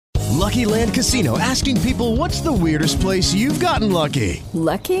Lucky Land Casino, asking people, what's the weirdest place you've gotten lucky?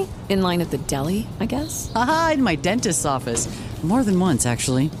 Lucky? In line at the deli, I guess? Aha, in my dentist's office. More than once,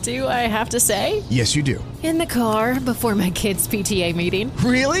 actually. Do I have to say? Yes, you do. In the car before my kids' PTA meeting.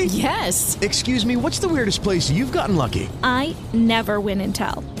 Really? Yes. Excuse me, what's the weirdest place you've gotten lucky? I never win and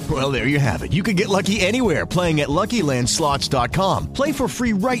tell. Well, there you have it. You can get lucky anywhere, playing at LuckyLandSlots.com. Play for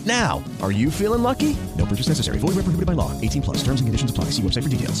free right now. Are you feeling lucky? No purchase necessary. Void where prohibited by law. 18 plus. Terms and conditions apply. See website for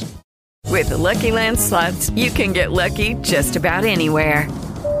details. With the Lucky Land Slots, you can get lucky just about anywhere.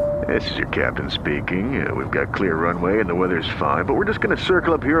 This is your captain speaking. We've got clear runway and the weather's fine, but we're just going to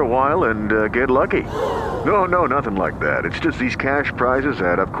circle up here a while and get lucky. No, nothing like that. It's just these cash prizes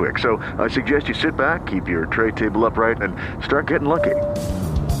add up quick. So I suggest you sit back, keep your tray table upright, and start getting lucky.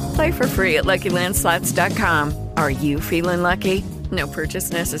 Play for free at LuckyLandSlots.com. Are you feeling lucky? No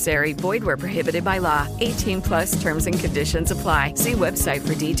purchase necessary. Void where prohibited by law. 18 plus terms and conditions apply. See website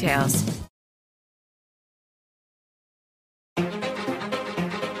for details.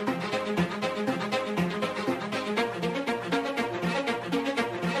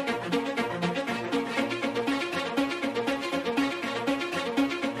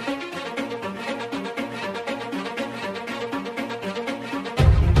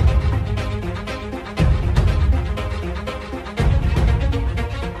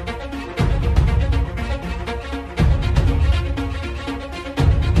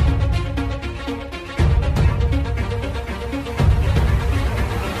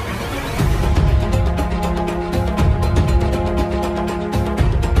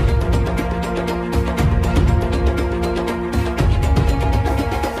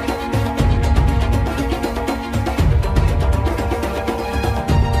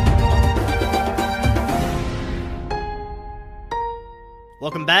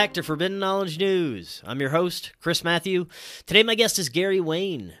 Welcome back to Forbidden Knowledge News. I'm your host, Chris Matthew. Today my guest is Gary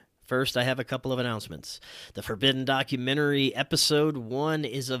Wayne. First, I have a couple of announcements. The Forbidden Documentary Episode 1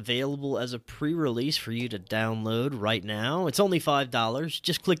 is available as a pre-release for you to download right now. It's only $5.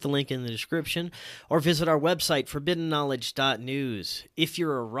 Just click the link in the description or visit our website, forbiddenknowledge.news. If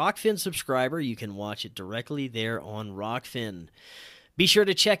you're a Rockfin subscriber, you can watch it directly there on Rockfin. Be sure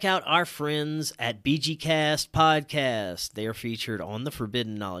to check out our friends at BGcast Podcast. They are featured on the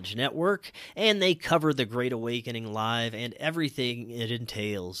Forbidden Knowledge Network, and they cover the Great Awakening live and everything it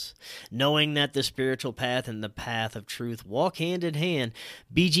entails. Knowing that the spiritual path and the path of truth walk hand in hand,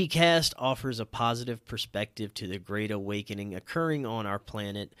 BGcast offers a positive perspective to the Great Awakening occurring on our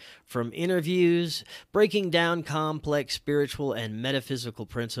planet. From interviews, breaking down complex spiritual and metaphysical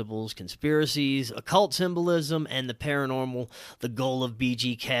principles, conspiracies, occult symbolism, and the paranormal, the goal of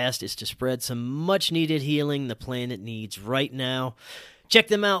BGcast is to spread some much-needed healing the planet needs right now. Check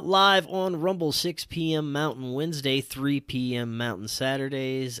them out live on Rumble, 6 p.m. Mountain Wednesday, 3 p.m. Mountain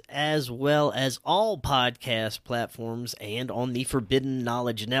Saturdays, as well as all podcast platforms and on the Forbidden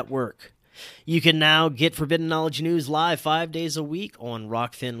Knowledge Network. You can now get Forbidden Knowledge News live 5 days a week on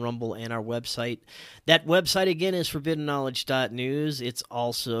Rockfin, Rumble, and our website. That website, again, is forbiddenknowledge.news. It's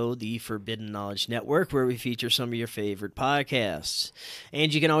also the Forbidden Knowledge Network, where we feature some of your favorite podcasts.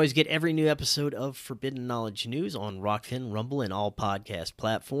 And you can always get every new episode of Forbidden Knowledge News on Rockfin, Rumble, and all podcast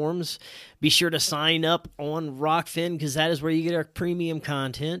platforms. Be sure to sign up on Rockfin, because that is where you get our premium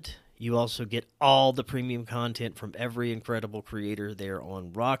content. You also get all the premium content from every incredible creator there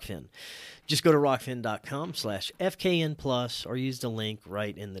on Rockfin. Just go to rockfin.com/FKN+, or use the link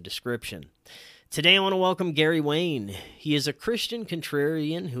right in the description. Today I want to welcome Gary Wayne. He is a Christian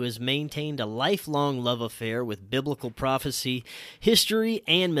contrarian who has maintained a lifelong love affair with biblical prophecy, history,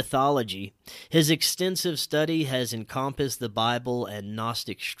 and mythology. His extensive study has encompassed the Bible and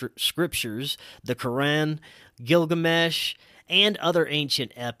Gnostic scriptures, the Quran, Gilgamesh, and other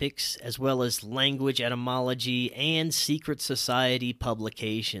ancient epics, as well as language etymology and secret society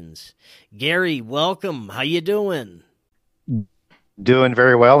publications. Gary, welcome. How you doing? Doing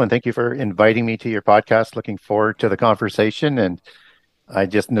very well, and thank you for inviting me to your podcast. Looking forward to the conversation, and I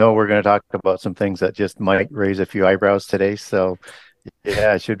just know we're going to talk about some things that just might raise a few eyebrows today, so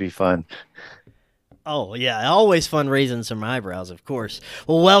yeah, it should be fun. Oh, yeah, always fun raising some eyebrows, of course.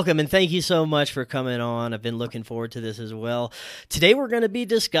 Well, welcome, and thank you so much for coming on. I've been looking forward to this as well. Today we're going to be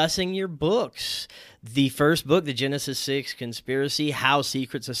discussing your books, The first book, The Genesis 6 Conspiracy, How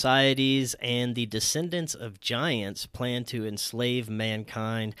Secret Societies and the Descendants of Giants Plan to Enslave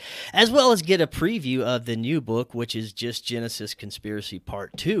Mankind, as well as get a preview of the new book, which is just Genesis Conspiracy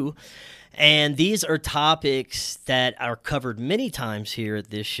Part 2. And these are topics that are covered many times here at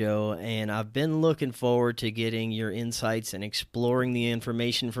this show, and I've been looking forward to getting your insights and exploring the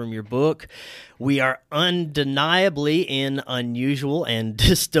information from your book. We are undeniably in unusual and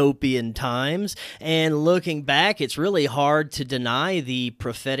dystopian times, and looking back, it's really hard to deny the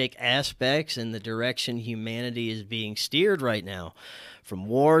prophetic aspects and the direction humanity is being steered right now. From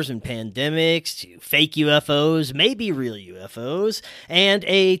wars and pandemics to fake UFOs, maybe real UFOs, and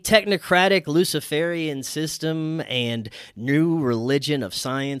a technocratic Luciferian system and new religion of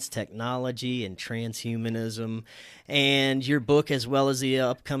science, technology, and transhumanism. And your book, as well as the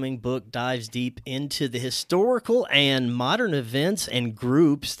upcoming book, dives deep into the historical and modern events and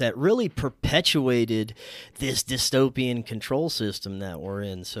groups that really perpetuated this dystopian control system that we're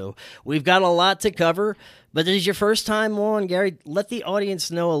in. So we've got a lot to cover. But this is your first time on, Gary. Let the audience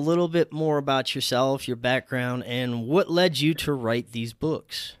know a little bit more about yourself, your background, and what led you to write these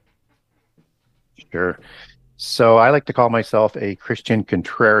books. Sure. So I like to call myself a Christian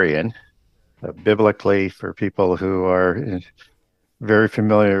contrarian. Biblically, for people who are very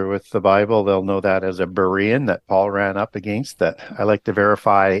familiar with the Bible, they'll know that as a Berean that Paul ran up against. That I like to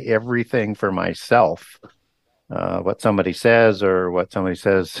verify everything for myself, what somebody says or what somebody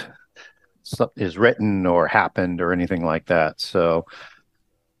says is written or happened or anything like that. So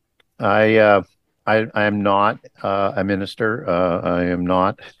I am not a minister. I am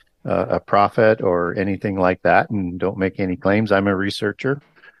not a prophet or anything like that, and don't make any claims. I'm a researcher,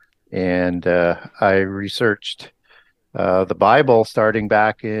 and I researched the Bible starting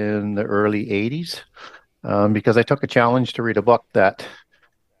back in the early 80s because I took a challenge to read a book that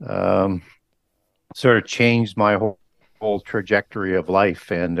sort of changed my whole trajectory of life.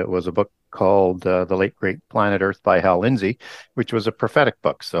 And it was a book called The Late Great Planet Earth by Hal Lindsey, which was a prophetic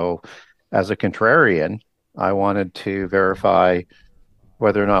book. So as a contrarian, I wanted to verify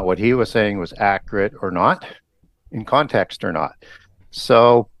whether or not what he was saying was accurate or not, in context or not.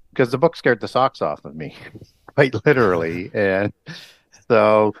 So, because the book scared the socks off of me, quite literally. And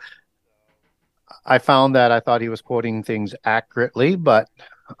so I found that I thought he was quoting things accurately, but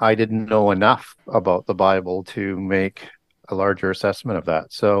I didn't know enough about the Bible to make a larger assessment of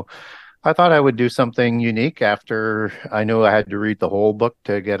that. So I thought I would do something unique after I knew I had to read the whole book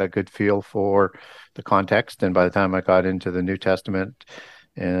to get a good feel for the context. And by the time I got into the New Testament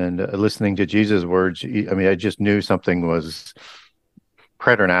and listening to Jesus' words, I mean, I just knew something was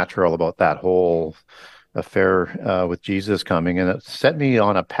preternatural about that whole affair with Jesus coming. And it set me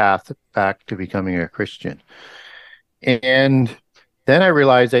on a path back to becoming a Christian. And then I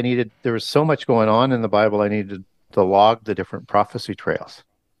realized there was so much going on in the Bible, I needed to log the different prophecy trails.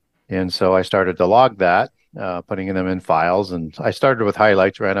 And so I started to log that, putting them in files. And I started with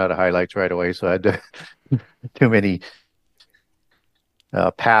highlights, ran out of highlights right away. So I had too many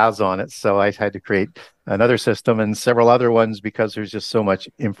paths on it. So I had to create another system and several other ones because there's just so much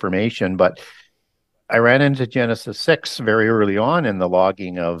information. But I ran into Genesis 6 very early on in the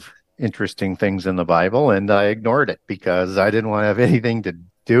logging of interesting things in the Bible, and I ignored it because I didn't want to have anything to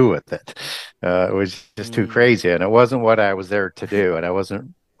do with it. It was just too crazy, and it wasn't what I was there to do, and I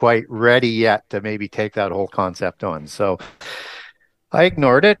wasn't quite ready yet to maybe take that whole concept on. So I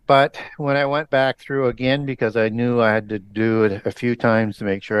ignored it, but when I went back through again, because I knew I had to do it a few times to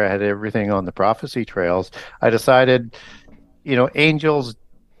make sure I had everything on the prophecy trails, I decided, angels,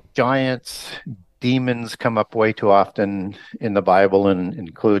 giants, demons come up way too often in the Bible, and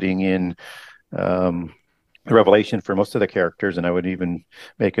including in Revelation for most of the characters. And I would even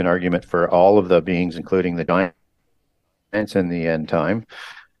make an argument for all of the beings, including the giants in the end time.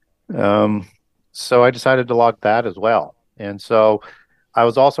 So I decided to log that as well. And so I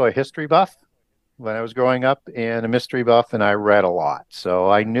was also a history buff when I was growing up, and a mystery buff, and I read a lot. So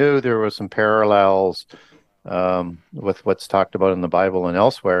I knew there was some parallels with what's talked about in the Bible and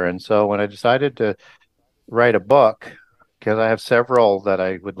elsewhere. And so when I decided to write a book, because I have several that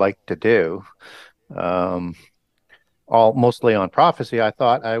I would like to do, all mostly on prophecy, I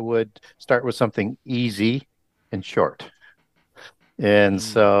thought I would start with something easy and short. And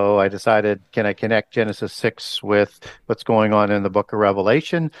so I decided, can I connect Genesis 6 with what's going on in the book of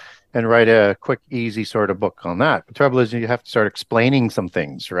Revelation and write a quick, easy sort of book on that? The trouble is you have to start explaining some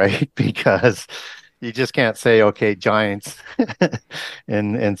things, right? Because you just can't say, okay, giants,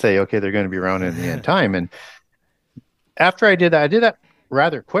 and say, okay, they're going to be around in the end time. And after I did that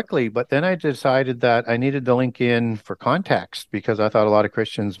rather quickly, but then I decided that I needed to link in for context, because I thought a lot of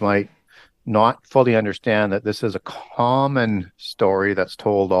Christians might not fully understand that this is a common story that's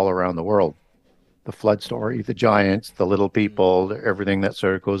told all around the world. The flood story, the giants, the little people, everything that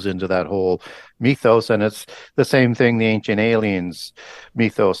sort of goes into that whole mythos. And it's the same thing the ancient aliens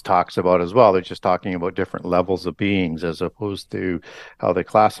mythos talks about as well. They're just talking about different levels of beings as opposed to how they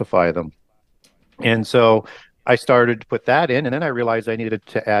classify them. And so I started to put that in, and then I realized I needed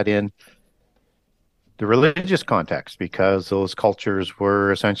to add in the religious context, because those cultures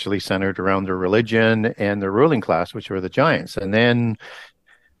were essentially centered around their religion and their ruling class, which were the giants. And then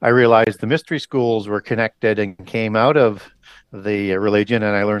I realized the mystery schools were connected and came out of the religion,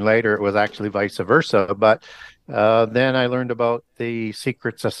 and I learned later it was actually vice versa. But then I learned about the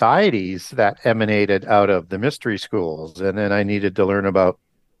secret societies that emanated out of the mystery schools, and then I needed to learn about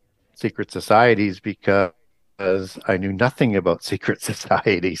secret societies because I knew nothing about secret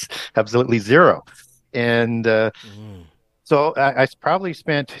societies, absolutely zero. And so I probably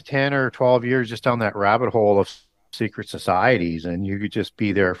spent 10 or 12 years just down that rabbit hole of secret societies, and you could just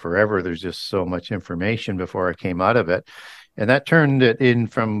be there forever. There's just so much information before I came out of it. And that turned it in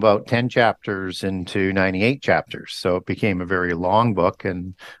from about 10 chapters into 98 chapters. So it became a very long book.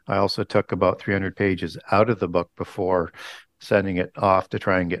 And I also took about 300 pages out of the book before sending it off to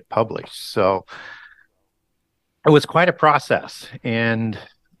try and get published. So it was quite a process.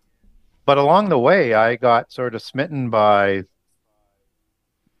 But along the way, I got sort of smitten by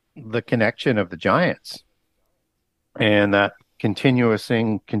the connection of the giants and that continuous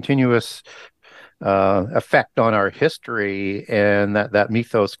effect on our history, and that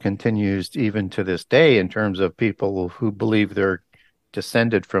mythos continues even to this day in terms of people who believe they're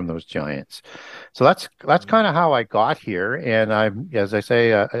descended from those giants. So that's kind of how I got here. And as I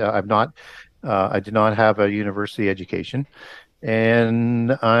say, I did not have a university education,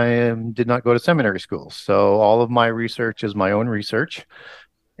 and I did not go to seminary school. So all of my research is my own research.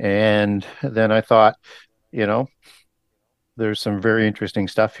 And then I thought, there's some very interesting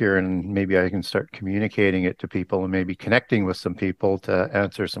stuff here, and maybe I can start communicating it to people and maybe connecting with some people to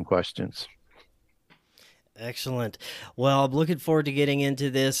answer some questions. Excellent. Well, I'm looking forward to getting into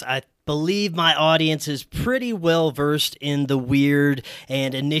this. I believe my audience is pretty well versed in the weird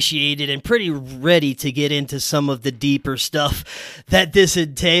and initiated and pretty ready to get into some of the deeper stuff that this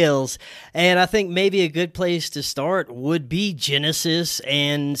entails. And I think maybe a good place to start would be Genesis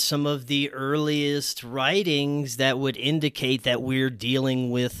and some of the earliest writings that would indicate that we're dealing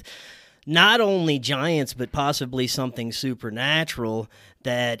with not only giants, but possibly something supernatural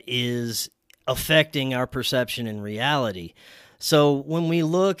that is affecting our perception and reality. So when we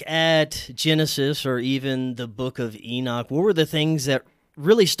look at Genesis or even the book of Enoch, what were the things that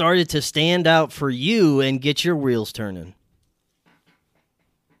really started to stand out for you and get your wheels turning?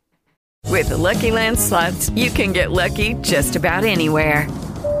 With the Lucky Land Slots, you can get lucky just about anywhere.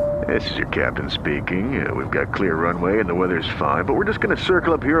 This is your captain speaking. We've got clear runway and the weather's fine, but we're just going to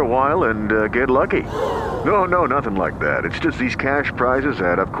circle up here a while and get lucky. No, nothing like that. It's just these cash prizes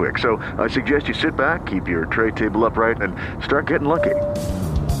add up quick. So I suggest you sit back, keep your tray table upright, and start getting lucky.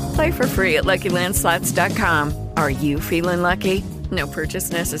 Play for free at LuckyLandSlots.com. Are you feeling lucky? No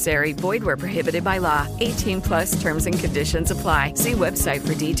purchase necessary. Void where prohibited by law. 18 plus terms and conditions apply. See website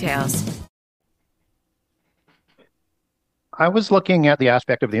for details. I was looking at the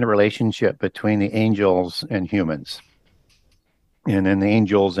aspect of the interrelationship between the angels and humans, and then the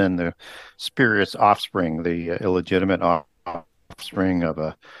angels and the spirits offspring, the illegitimate offspring of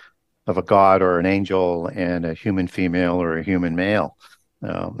a god or an angel and a human female or a human male.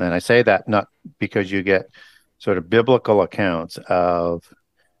 And I say that not because you get sort of biblical accounts of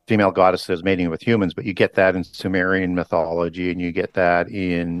female goddesses mating with humans, but you get that in Sumerian mythology, and you get that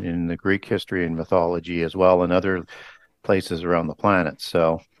in the Greek history and mythology as well, and other places around the planet.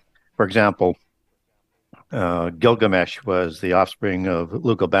 So, for example, Gilgamesh was the offspring of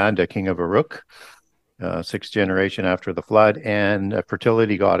Lugalbanda, king of Uruk, sixth generation after the flood, and a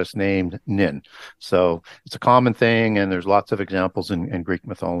fertility goddess named Nin. So it's a common thing, and there's lots of examples in Greek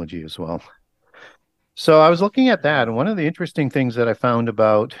mythology as well. So I was looking at that, and one of the interesting things that I found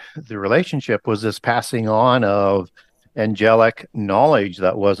about the relationship was this passing on of angelic knowledge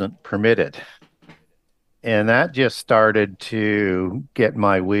that wasn't permitted. And that just started to get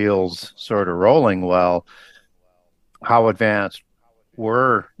my wheels sort of rolling. Well, how advanced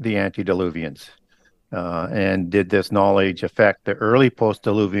were the antediluvians? And did this knowledge affect the early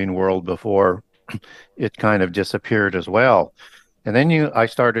post-diluvian world before it kind of disappeared as well? And then I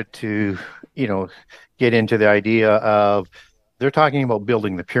started to, get into the idea of, they're talking about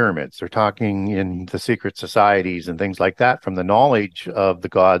building the pyramids. They're talking in the secret societies and things like that, from the knowledge of the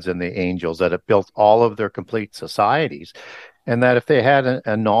gods and the angels that have built all of their complete societies. And that if they had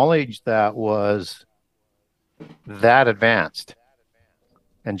a knowledge that was that advanced,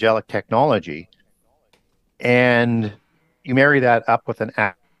 angelic technology, and you marry that up with an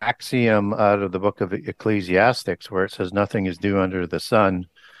axiom out of the book of Ecclesiastics, where it says nothing is new under the sun,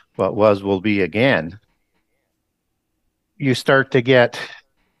 what was will be again, you start to get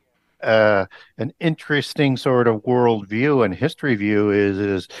an interesting sort of worldview and history view.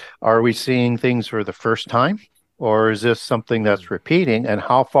 Is are we seeing things for the first time, or is this something that's repeating? And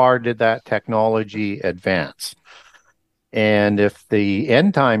how far did that technology advance? And if the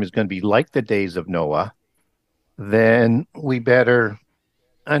end time is going to be like the days of Noah, then we better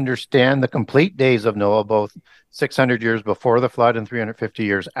understand the complete days of Noah, both 600 years before the flood and 350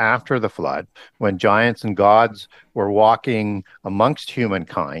 years after the flood, when giants and gods were walking amongst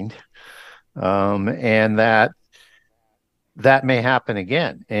humankind, and that may happen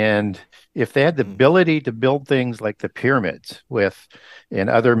again. And if they had the ability to build things like the pyramids and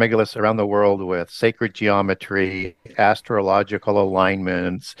other megaliths around the world with sacred geometry, astrological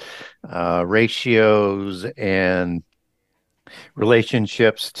alignments, ratios, and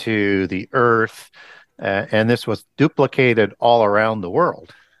relationships to the earth, and this was duplicated all around the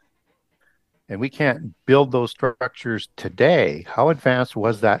world, and we can't build those structures today, how advanced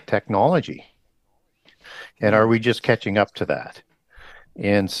was that technology? And are we just catching up to that?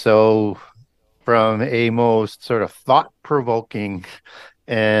 And so from a most sort of thought-provoking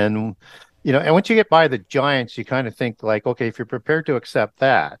and once you get by the giants, you kind of think like, okay, if you're prepared to accept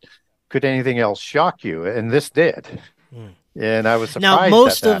that, could anything else shock you? And this did. And I was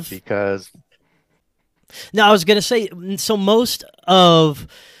surprised at that because... Now, I was going to say, so most of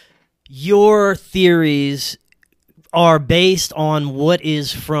your theories are based on what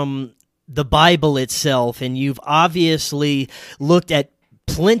is from the Bible itself, and you've obviously looked at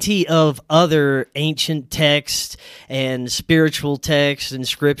plenty of other ancient texts and spiritual texts and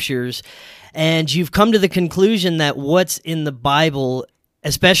scriptures, and you've come to the conclusion that what's in the Bible,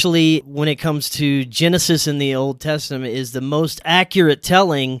 especially when it comes to Genesis in the Old Testament, is the most accurate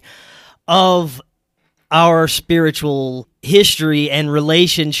telling of our spiritual history and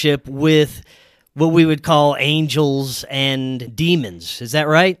relationship with what we would call angels and demons. Is that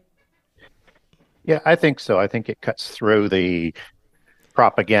right? Yeah, I think so. I think it cuts through the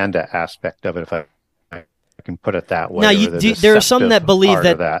propaganda aspect of it, if I can put it that way. Now, there are some that believe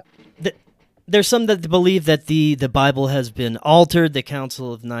that. There's some that believe that the Bible has been altered, the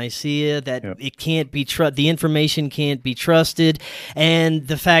Council of Nicaea, that it can't be the information can't be trusted, and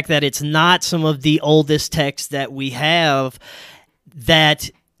the fact that it's not some of the oldest texts that we have,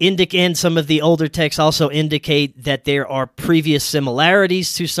 and some of the older texts also indicate that there are previous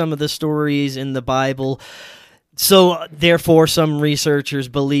similarities to some of the stories in the Bible. So, therefore, some researchers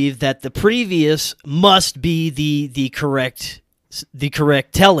believe that the previous must be the correct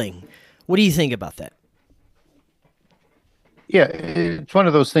telling. What do you think about that? Yeah, it's one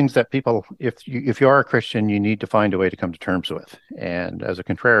of those things that people, if you are a Christian, you need to find a way to come to terms with. And as a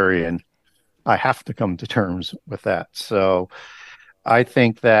contrarian, I have to come to terms with that. So I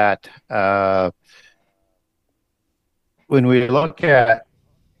think that when we look at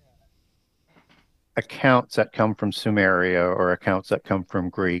accounts that come from Sumeria or accounts that come from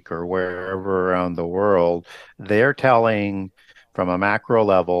Greek or wherever around the world, they're telling from a macro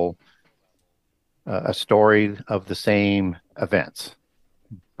level a story of the same events,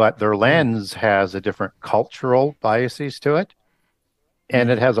 but their lens has a different cultural biases to it,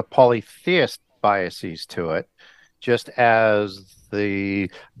 and it has a polytheist biases to it, just as the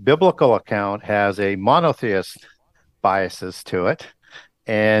biblical account has a monotheist biases to it.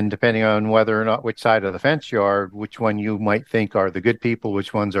 And depending on whether or not which side of the fence you are, which one you might think are the good people,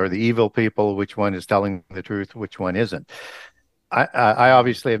 which ones are the evil people, which one is telling the truth, which one isn't. I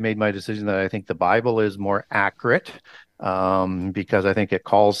obviously have made my decision that I think the Bible is more accurate, because I think it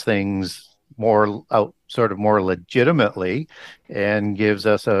calls things more out, sort of more legitimately, and gives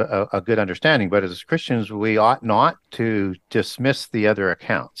us a good understanding. But as Christians, we ought not to dismiss the other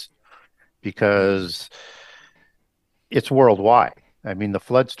accounts because it's worldwide. I mean, the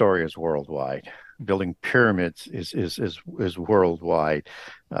flood story is worldwide. Building pyramids is worldwide.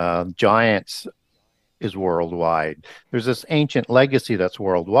 Giants is worldwide. There's this ancient legacy that's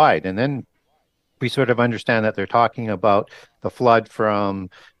worldwide. And then we sort of understand that they're talking about the flood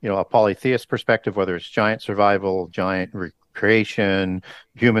from, a polytheist perspective, whether it's giant survival, giant recreation,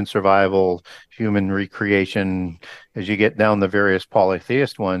 human survival, human recreation. As you get down the various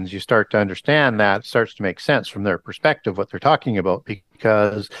polytheist ones, you start to understand that it starts to make sense from their perspective what they're talking about,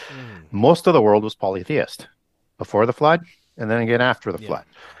 because most of the world was polytheist before the flood and then again after the flood.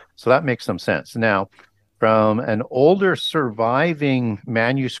 So that makes some sense. Now, from an older surviving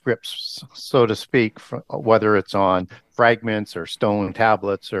manuscripts, so to speak, whether it's on fragments or stone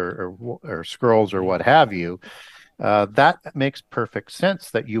tablets or scrolls or what have you, that makes perfect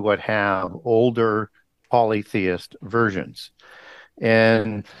sense that you would have older polytheist versions.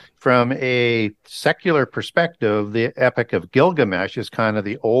 And from a secular perspective, the Epic of Gilgamesh is kind of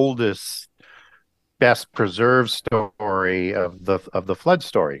the oldest, best preserved story of the flood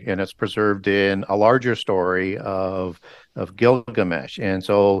story, and it's preserved in a larger story of Gilgamesh. And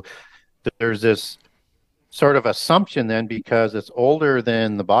so there's this sort of assumption then, because it's older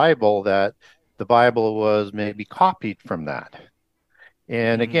than the Bible, that the Bible was maybe copied from that.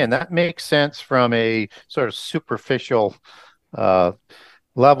 And again, that makes sense from a sort of superficial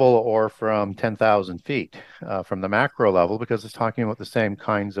level, or from 10,000 feet from the macro level, because it's talking about the same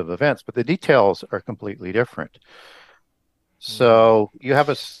kinds of events, but the details are completely different. So you have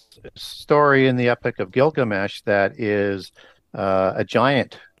a story in the Epic of Gilgamesh that is a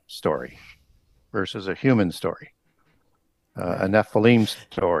giant story versus a human story, a Nephilim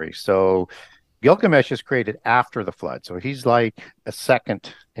story. So Gilgamesh is created after the flood, so he's like a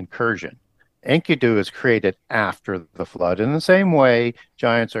second incursion. Enkidu is created after the flood. In the same way,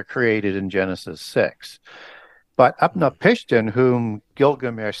 giants are created in Genesis 6. But Upnapishtim, whom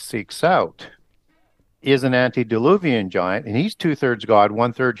Gilgamesh seeks out, is an antediluvian giant, and he's 2/3 God,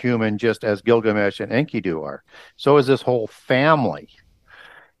 1/3 human, just as Gilgamesh and Enkidu are. So is this whole family.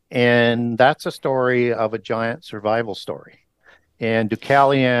 And that's a story of a giant survival story. And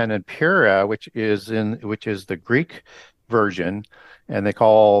Deucalion and Pyrrha, which is the Greek version, and they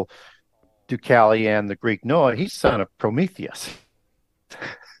call Deucalion the Greek Noah, he's son of Prometheus.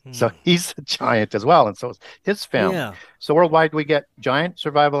 So he's a giant as well, and so is his family. Yeah. So worldwide we get giant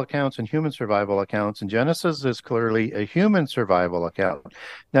survival accounts and human survival accounts, and Genesis is clearly a human survival account.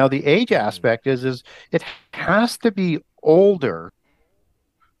 Now the age aspect is it has to be older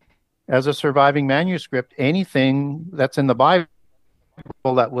as a surviving manuscript, anything that's in the Bible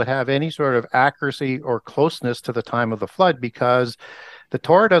that would have any sort of accuracy or closeness to the time of the flood, because the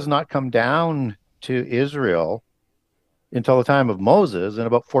Torah does not come down to Israel until the time of Moses in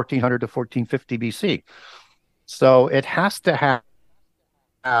about 1400 to 1450 BC. So it has to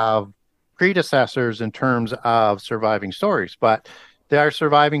have predecessors in terms of surviving stories, but they are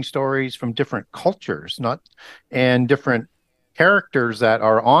surviving stories from different cultures, and different characters that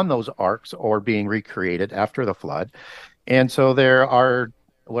are on those arcs or being recreated after the flood. And so there are,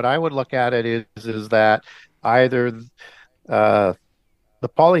 what I would look at it is that either the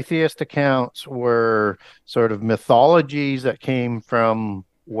polytheist accounts were sort of mythologies that came from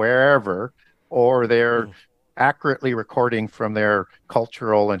wherever, or they're accurately recording from their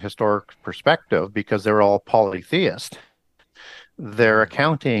cultural and historic perspective, because they're all polytheist. They're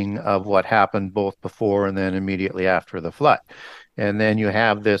accounting of what happened both before and then immediately after the flood. And then you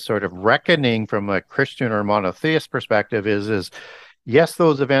have this sort of reckoning from a Christian or monotheist perspective is yes,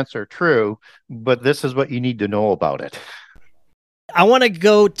 those events are true, but this is what you need to know about it. I want to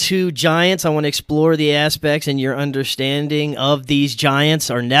go to giants. I want to explore the aspects and your understanding of these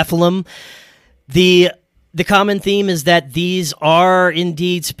giants, or Nephilim. The common theme is that these are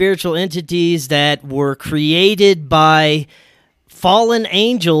indeed spiritual entities that were created by fallen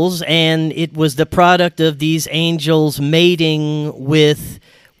angels, and it was the product of these angels mating with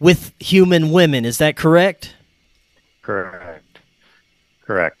human women. Is that correct? Correct.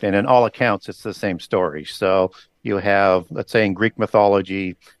 And in all accounts, it's the same story. So you have, let's say in Greek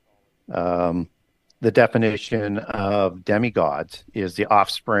mythology, the definition of demigods is the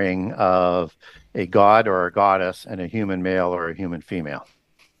offspring of a god or a goddess and a human male or a human female.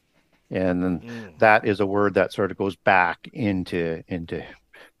 And that is a word that sort of goes back into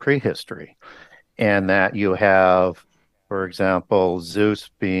prehistory. And that you have, for example, Zeus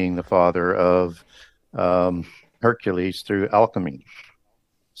being the father of Hercules through alchemy.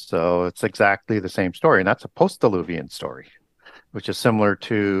 So it's exactly the same story. And that's a post-Diluvian story, which is similar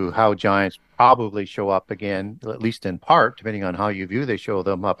to how giants probably show up again, at least in part, depending on how you view, they show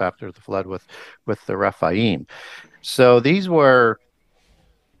them up after the flood with the Rephaim. So these were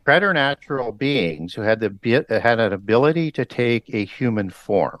preternatural beings who had an ability to take a human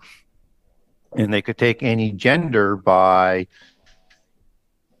form, and they could take any gender by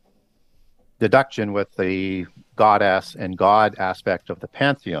deduction with the goddess and god aspect of the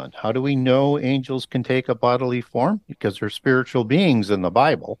pantheon. How do we know angels can take a bodily form? Because they're spiritual beings in the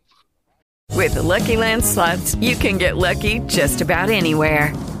Bible. With the Lucky Land Slots, you can get lucky just about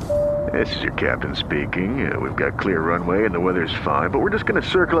anywhere. This is your captain speaking. We've got clear runway and the weather's fine, but we're just going to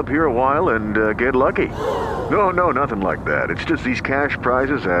circle up here a while and get lucky. No, nothing like that. It's just these cash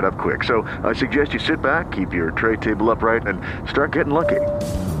prizes add up quick. So I suggest you sit back, keep your tray table upright, and start getting lucky.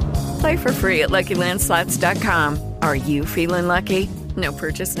 Play for free at LuckyLandSlots.com. Are you feeling lucky? No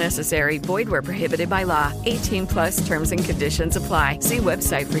purchase necessary. Void where prohibited by law. 18 plus terms and conditions apply. See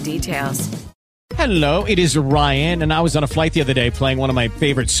website for details. Hello, it is Ryan, and I was on a flight the other day playing one of my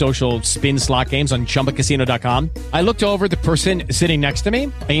favorite social spin slot games on ChumbaCasino.com. I looked over at the person sitting next to me,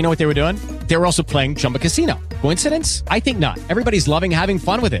 and you know what they were doing? They were also playing Chumba Casino. Coincidence? I think not. Everybody's loving having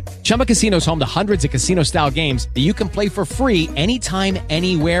fun with it. Chumba Casino is home to hundreds of casino-style games that you can play for free anytime,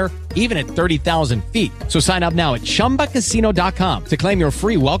 anywhere, even at 30,000 feet. So sign up now at ChumbaCasino.com to claim your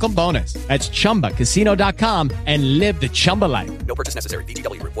free welcome bonus. That's ChumbaCasino.com and live the Chumba life. No purchase necessary.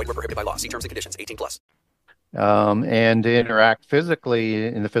 VGW. Void where prohibited by law. See terms and conditions. 18 plus. And to interact physically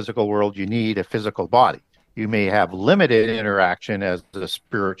in the physical world, you need a physical body. You may have limited interaction as a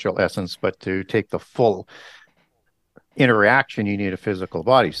spiritual essence, but to take the full interaction, you need a physical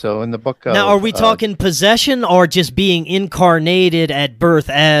body. So in the book of, now, are we talking possession or just being incarnated at birth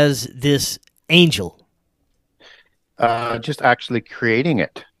as this angel? Just actually creating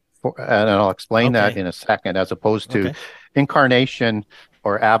it. And I'll explain that in a second, as opposed to incarnation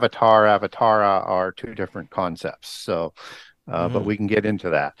or avatara are two different concepts. So, but we can get into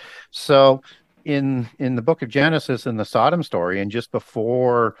that. So in the book of Genesis, in the Sodom story, and just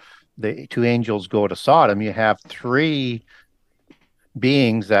before the two angels go to Sodom, you have three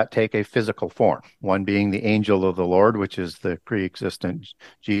beings that take a physical form. One being the angel of the Lord, which is the pre-existent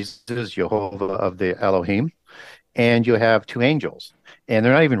Jesus, Jehovah of the Elohim. And you have two angels. And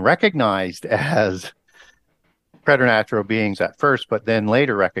they're not even recognized as preternatural beings at first, but then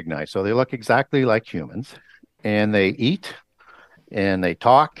later recognized. So they look exactly like humans, and they eat, and they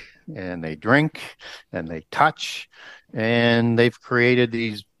talk, and they drink, and they touch, and they've created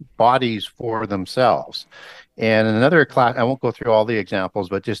these bodies for themselves. And in another class, I won't go through all the examples,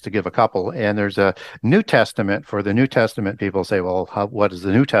 but just to give a couple. And there's a New Testament. For the New Testament, people say, well, what does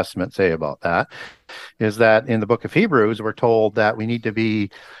the New Testament say about that? Is that in the book of Hebrews, we're told that we need to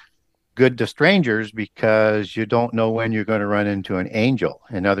be good to strangers because you don't know when you're going to run into an angel.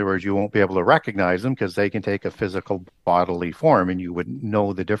 In other words, you won't be able to recognize them because they can take a physical bodily form and you wouldn't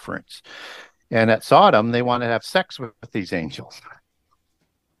know the difference. And at Sodom, they want to have sex with these angels,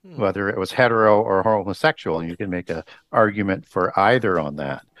 whether it was hetero or homosexual, and you can make an argument for either on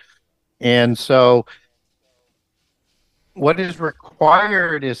that. And so what is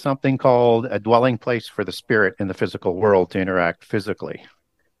required is something called a dwelling place for the spirit in the physical world to interact physically.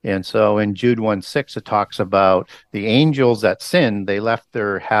 And so in Jude 1:6, it talks about the angels that sinned, they left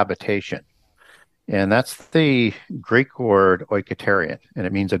their habitation. And that's the Greek word oikoterion, and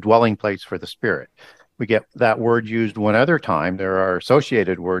it means a dwelling place for the spirit. We get that word used one other time. There are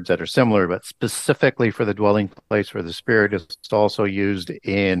associated words that are similar, but specifically for the dwelling place for the spirit, it's also used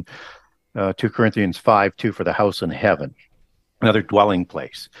in 2 Corinthians 5:2 for the house in heaven, another dwelling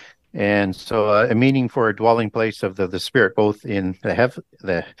place. And so a meaning for a dwelling place of the spirit, both in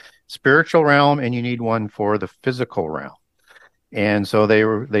the spiritual realm, and you need one for the physical realm. And so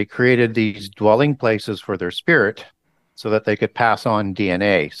they created these dwelling places for their spirit so that they could pass on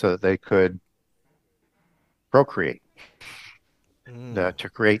DNA, so that they could procreate, to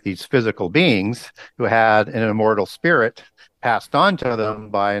create these physical beings who had an immortal spirit passed on to them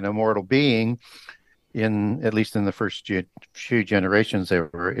by an immortal being. At least in the first few generations, they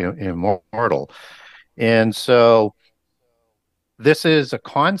were immortal. And so this is a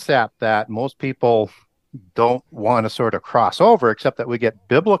concept that most people don't want to sort of cross over, except that we get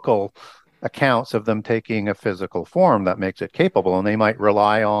biblical accounts of them taking a physical form that makes it capable. And they might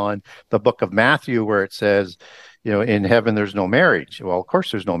rely on the book of Matthew, where it says, in heaven, there's no marriage. Well, of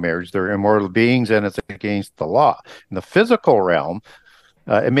course, there's no marriage. They're immortal beings, and it's against the law. In the physical realm,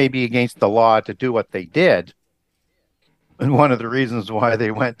 it may be against the law to do what they did, and one of the reasons why they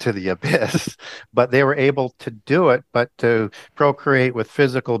went to the abyss, but they were able to do it. But to procreate with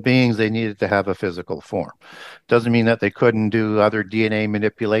physical beings, they needed to have a physical form. Doesn't mean that they couldn't do other DNA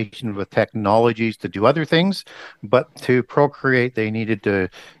manipulation with technologies to do other things, but to procreate, they needed to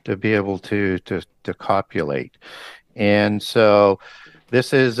be able to copulate. And so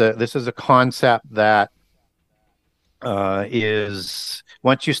this is a concept that is,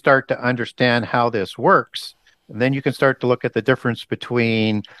 once you start to understand how this works, then you can start to look at the difference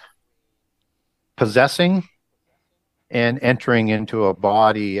between possessing and entering into a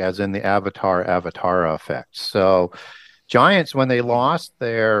body, as in the avatara effect. So giants, when they lost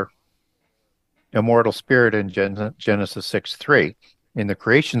their immortal spirit in Genesis 6:3, in the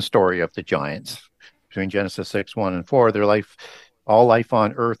creation story of the giants between Genesis 6:1 and 4, all life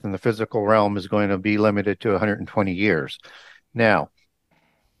on earth in the physical realm is going to be limited to 120 years. Now,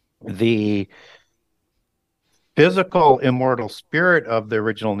 the physical immortal spirit of the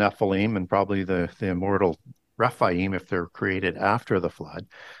original Nephilim, and probably the immortal Rephaim, if they're created after the flood,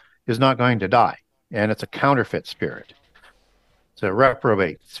 is not going to die. And it's a counterfeit spirit. It's a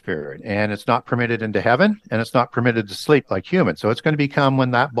reprobate spirit. And it's not permitted into heaven, and it's not permitted to sleep like humans. So it's going to become,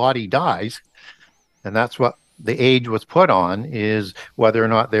 when that body dies, and that's what the age was put on, is whether or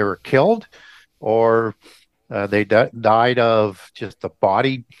not they were killed or they died of just the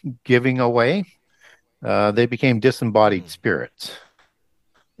body giving away. They became disembodied spirits,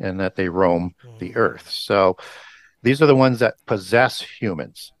 and that they roam the earth. So these are the ones that possess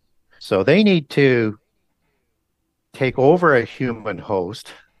humans. So they need to take over a human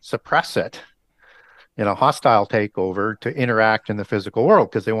host, suppress it in a hostile takeover to interact in the physical world,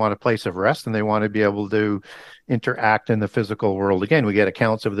 because they want a place of rest and they want to be able to interact in the physical world again. We get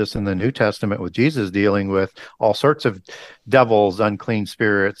accounts of this in the New Testament with Jesus dealing with all sorts of devils, unclean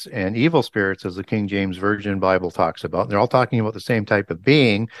spirits, and evil spirits, as the King James Version Bible talks about. And they're all talking about the same type of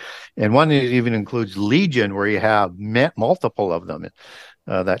being. And one even includes legion, where you have multiple of them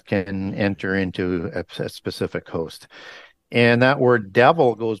that can enter into a specific host. And that word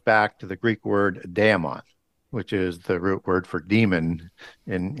devil goes back to the Greek word daemon, which is the root word for demon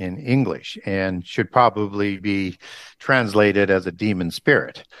in English, and should probably be translated as a demon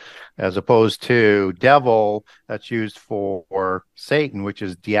spirit, as opposed to devil that's used for Satan, which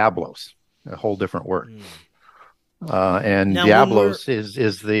is diablos, a whole different word. And now, diablos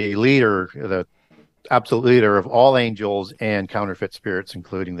is the leader, the absolute leader of all angels and counterfeit spirits,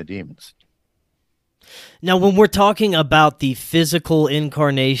 including the demons. Now, when we're talking about the physical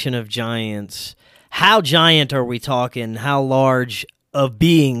incarnation of giants, how giant are we talking? How large of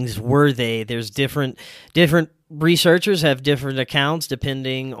beings were they? There's different researchers have different accounts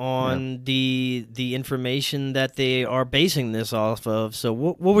depending on the information that they are basing this off of. So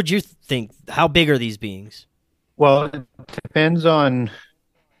what would you think? How big are these beings? Well, it depends on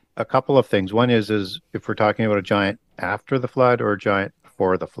a couple of things. One is if we're talking about a giant after the flood or a giant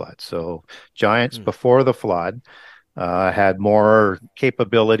before the flood. So giants before the flood had more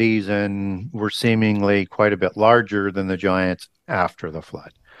capabilities and were seemingly quite a bit larger than the giants after the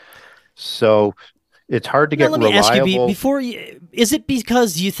flood. So it's hard to get reliable. Ask you, is it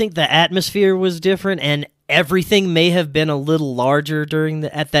because you think the atmosphere was different and everything may have been a little larger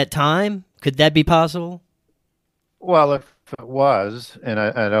at that time? Could that be possible? Well, if it was, and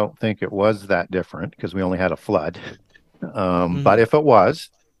I don't think it was that different because we only had a flood. But if it was,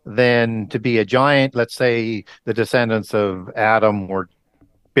 then to be a giant, let's say the descendants of Adam were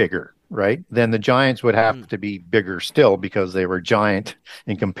bigger, right? Then the giants would have to be bigger still because they were giant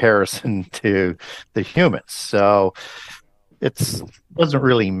in comparison to the humans. So it doesn't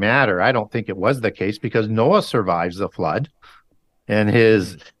really matter. I don't think it was the case because Noah survives the flood and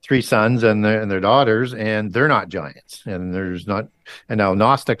his 3 sons and their daughters, and they're not giants. And now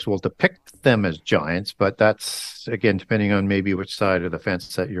Gnostics will depict them as giants, but that's, again, depending on maybe which side of the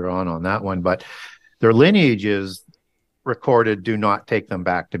fence that you're on that one. But their lineages recorded do not take them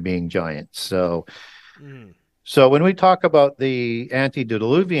back to being giants. So when we talk about the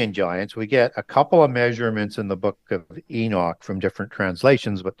antediluvian giants, we get a couple of measurements in the book of Enoch from different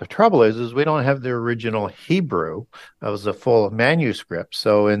translations. But the trouble is we don't have the original Hebrew. That was a full manuscript.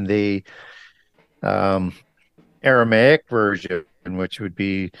 So in the Aramaic version, which would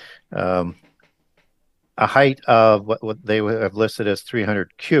be a height of what they would have listed as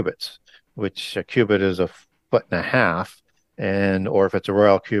 300 cubits, which a cubit is 1.5 feet. Or if it's a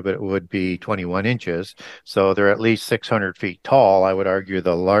royal cubit, it would be 21 inches. So they're at least 600 feet tall. I would argue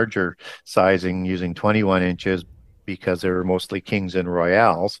the larger sizing using 21 inches because they were mostly kings and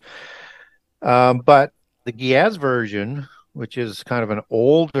royals. But the Giaz version, which is kind of an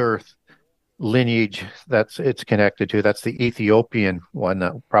older lineage it's connected to, that's the Ethiopian one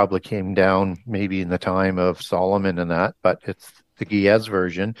that probably came down maybe in the time of Solomon and that, but it's the Giaz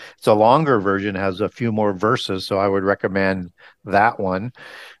version. It's a longer version, has a few more verses, so I would recommend that one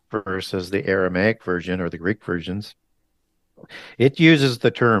versus the Aramaic version or the Greek versions. It uses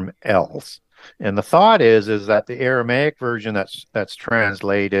the term Els. And the thought is that the Aramaic version that's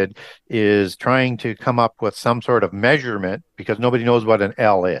translated is trying to come up with some sort of measurement because nobody knows what an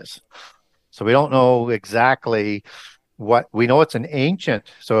El is. So we don't know exactly what we know. It's an ancient,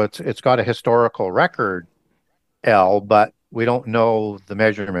 so it's got a historical record, El, but we don't know the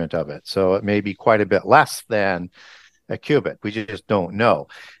measurement of it. So it may be quite a bit less than a cubit. We just don't know.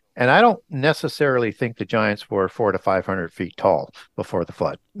 And I don't necessarily think the giants were 400 to 500 feet tall before the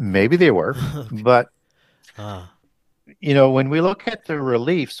flood. Maybe they were, but when we look at the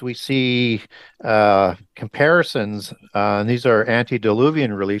reliefs, we see comparisons. And these are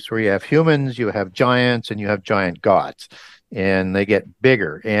antediluvian reliefs where you have humans, you have giants, and you have giant gods, and they get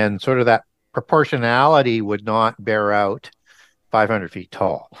bigger. And sort of that proportionality would not bear out 500 feet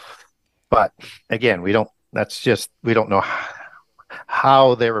tall. But again, we don't know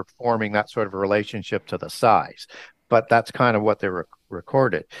how they were forming that sort of a relationship to the size. But that's kind of what they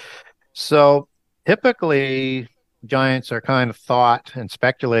recorded. So typically, giants are kind of thought and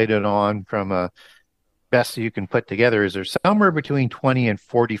speculated on from a best you can put together is they're somewhere between 20 and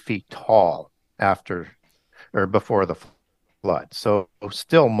 40 feet tall after or before the flood. So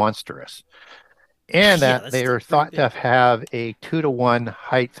still monstrous. And that they are thought to have a 2-to-1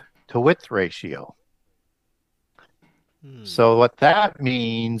 height to width ratio. So what that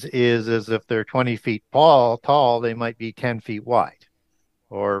means is if they're 20 feet tall, they might be 10 feet wide,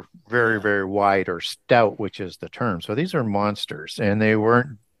 or very, very wide, or stout, which is the term. So these are monsters, and they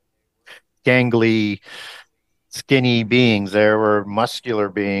weren't gangly, skinny beings. They were muscular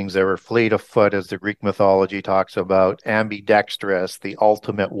beings. They were fleet of foot, as the Greek mythology talks about, ambidextrous, the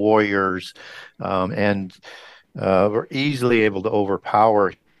ultimate warriors, and were easily able to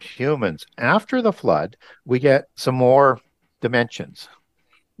overpower humans. After the flood, we get some more dimensions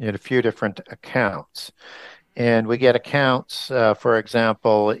in a few different accounts. And we get accounts, for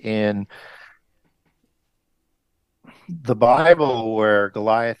example, in the Bible where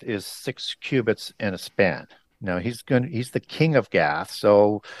Goliath is 6 cubits and a span. Now he's the king of Gath.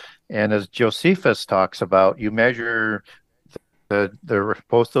 So, and as Josephus talks about, you measure the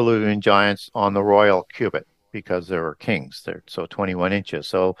post-diluvian giants on the royal cubit because they were kings. They're so 21 inches.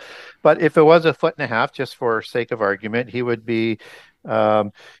 So, but if it was 1.5 feet, just for sake of argument, he would be,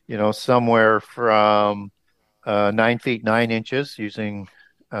 somewhere from 9 feet 9 inches using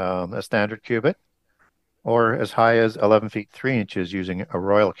a standard cubit, or as high as 11 feet 3 inches using a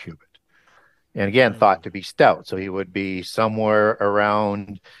royal cubit. And again, thought to be stout. So he would be somewhere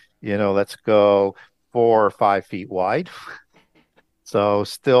around, let's go 4 or 5 feet wide. So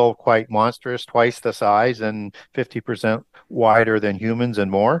still quite monstrous, twice the size and 50% wider than humans and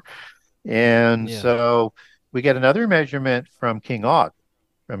more. And so we get another measurement from King Og,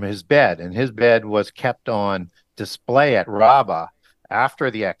 from his bed. And his bed was kept on display at Rabbah after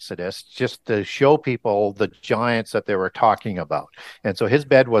the Exodus, just to show people the giants that they were talking about. And so his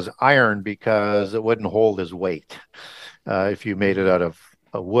bed was iron because it wouldn't hold his weight if you made it out of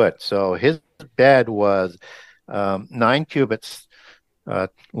wood. So his bed was 9 cubits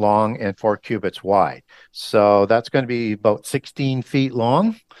long and 4 cubits wide. So that's going to be about 16 feet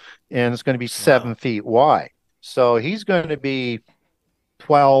long, and it's going to be 7 feet wide. So he's going to be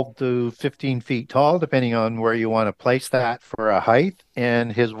 12 to 15 feet tall, depending on where you want to place that for a height.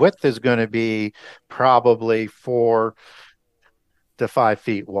 And his width is going to be probably 4 to 5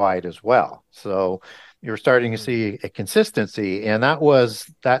 feet wide as well. So you're starting to see a consistency. And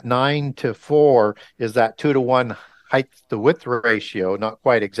that 9 to 4 is that 2-to-1 height to width ratio, not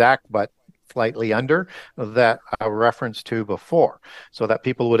quite exact, but slightly under that I referenced to before, so that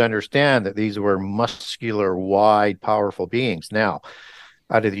people would understand that these were muscular, wide, powerful beings. Now,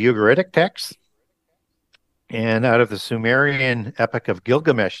 out of the Ugaritic texts and out of the Sumerian Epic of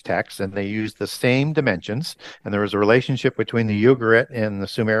Gilgamesh text, and they used the same dimensions, and there was a relationship between the Ugarit and the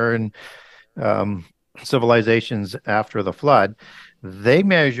Sumerian civilizations after the flood. They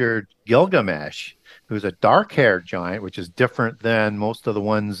measured Gilgamesh, who's a dark-haired giant, which is different than most of the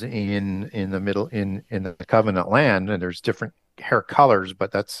ones in the Covenant land, and there's different hair colors,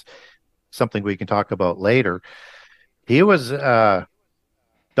 but that's something we can talk about later. He was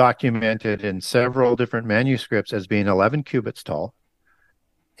documented in several different manuscripts as being 11 cubits tall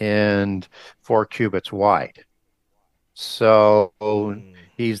and 4 cubits wide. So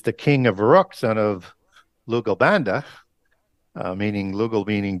he's the king of Uruk, son of Lugalbanda, meaning Lugal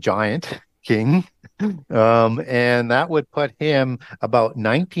meaning giant king. And that would put him about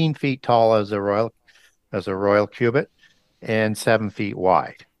 19 feet tall as a royal cubit and 7 feet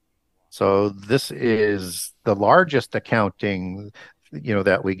wide. So this is the largest accounting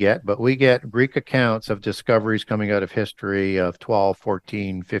that we get, but we get Greek accounts of discoveries coming out of history of 12,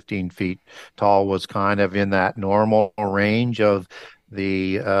 14, 15 feet tall was kind of in that normal range of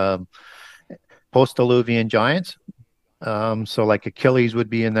the post-diluvian giants. So like Achilles would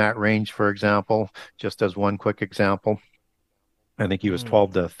be in that range, for example, just as one quick example. I think he was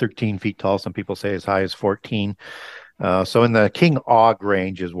 12 to 13 feet tall. Some people say as high as 14. So in the King Og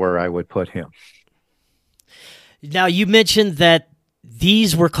range is where I would put him. Now, you mentioned that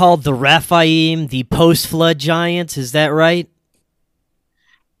these were called the Rephaim, the post-flood giants. Is that right?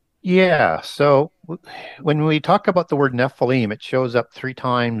 Yeah. So when we talk about the word Nephilim, it shows up 3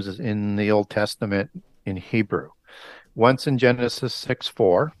 times in the Old Testament in Hebrew. Once in Genesis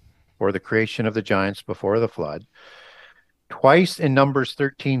 6:4, or the creation of the giants before the flood. Twice in Numbers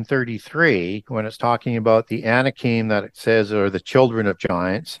 13:33, when it's talking about the Anakim that it says are the children of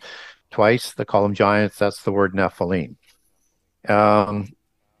giants. Twice they call them giants. That's the word Nephilim.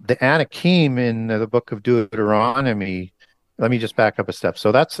 The Anakim in the book of Deuteronomy, let me just back up a step.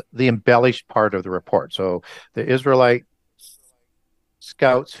 So that's the embellished part of the report. So the Israelite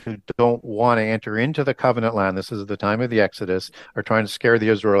scouts who don't want to enter into the covenant land, this is the time of the Exodus, are trying to scare the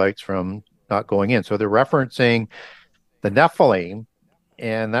Israelites from not going in. So they're referencing the Nephilim,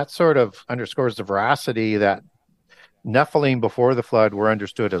 and that sort of underscores the veracity that Nephilim before the flood were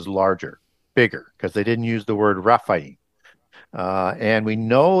understood as larger, bigger, because they didn't use the word Rephaim. And we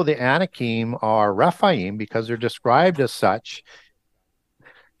know the Anakim are Rephaim because they're described as such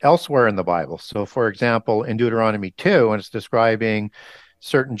elsewhere in the Bible. So, for example, in Deuteronomy 2, when it's describing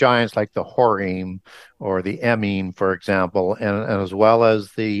certain giants like the Horim or the Emim, for example, and as well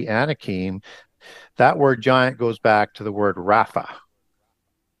as the Anakim, that word giant goes back to the word Rapha.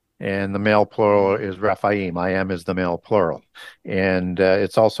 And the male plural is Rephaim. I am is the male plural. And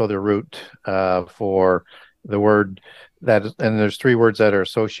it's also the root for the word that, and there's 3 words that are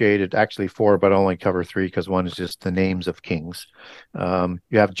associated, actually 4, but only cover 3 because one is just the names of kings. You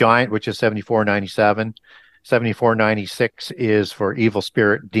have giant, which is 7497. 7496 is for evil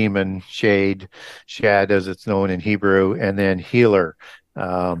spirit, demon, shade, shad as it's known in Hebrew, and then healer.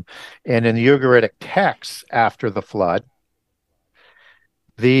 And in the Ugaritic texts after the flood,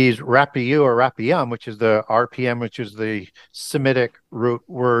 these Rapiu or Rapiam, which is the RPM, which is the Semitic root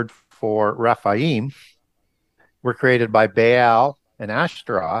word for Rephaim, were created by Baal and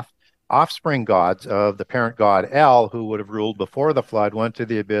Ashtaroth, offspring gods of the parent god El, who would have ruled before the flood, went to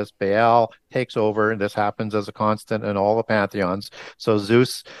the abyss. Baal takes over, and this happens as a constant in all the pantheons. So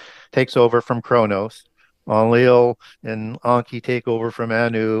Zeus takes over from Kronos. Enlil and Anki take over from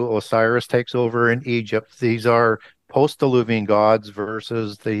Anu. Osiris takes over in Egypt. These are post-Diluvian gods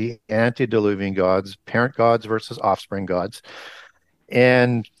versus the antediluvian gods, parent gods versus offspring gods.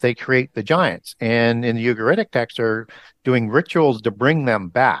 And they create the giants. And in the Ugaritic texts, are doing rituals to bring them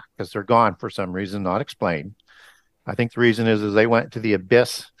back because they're gone for some reason, not explained. I think the reason is they went to the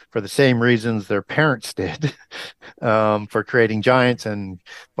abyss for the same reasons their parents did, for creating giants and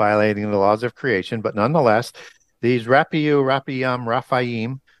violating the laws of creation. But nonetheless, these Rapiu, Rapiam,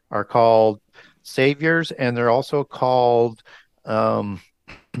 Rephaim are called saviors, and they're also called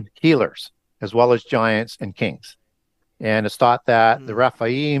healers, as well as giants and kings. And it's thought that the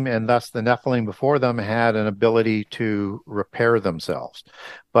Rephaim and thus the Nephilim before them had an ability to repair themselves.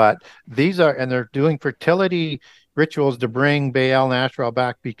 But these are, and they're doing fertility rituals to bring Baal and Ashtaroth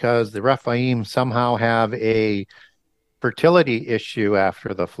back because the Rephaim somehow have a fertility issue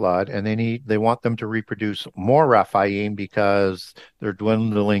after the flood, and they want them to reproduce more Rephaim because they're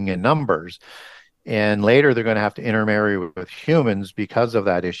dwindling in numbers. And later they're going to have to intermarry with humans because of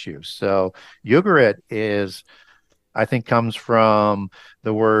that issue. So Ugarit is, I think, comes from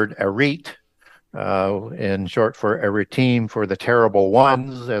the word Erit, in short for Eritim, for the terrible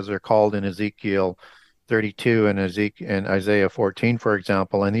ones, as they're called in Ezekiel 32 and Isaiah 14, for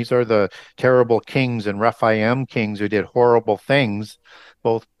example. And these are the terrible kings and Rephaim kings who did horrible things,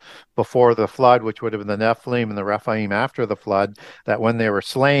 both before the flood, which would have been the Nephilim, and the Rephaim after the flood, that when they were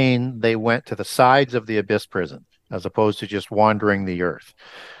slain, they went to the sides of the abyss prison, as opposed to just wandering the earth.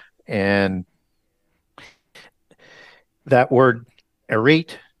 And that word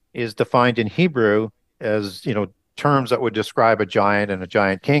erit is defined in Hebrew as, terms that would describe a giant and a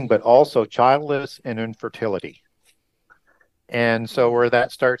giant king, but also childless and infertility. And so where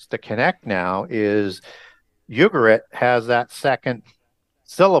that starts to connect now is Ugarit has that second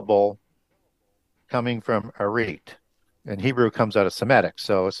syllable coming from erit, and Hebrew comes out of Semitic,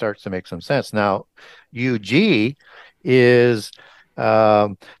 so it starts to make some sense. Now, UG is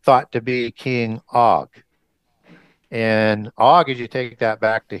thought to be King Og. And Og, as you take that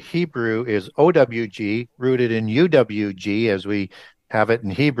back to Hebrew, is OWG, rooted in UWG, as we have it in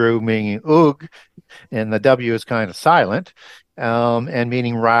Hebrew, meaning Ug, and the W is kind of silent, and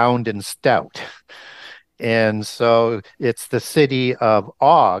meaning round and stout. And so it's the city of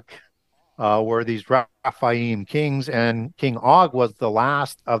Og, where these Rephaim kings, and King Og was the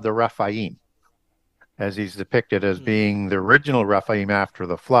last of the Rephaim, as he's depicted as being the original Rephaim after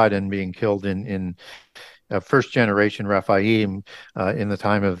the flood and being killed in first generation Rephaim in the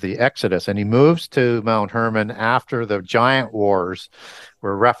time of the Exodus. And he moves to Mount Hermon after the giant wars,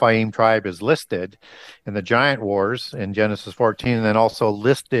 where Rephaim tribe is listed in the giant wars in Genesis 14, and then also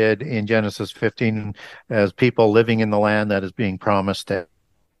listed in Genesis 15 as people living in the land that is being promised to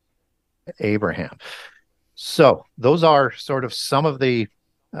Abraham. So those are sort of some of the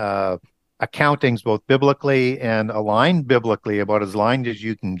accountings, both biblically and aligned biblically, about as aligned as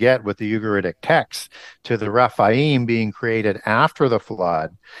you can get with the Ugaritic texts, to the Rephaim being created after the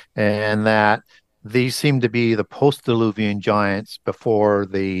flood, and that these seem to be the post-Diluvian giants before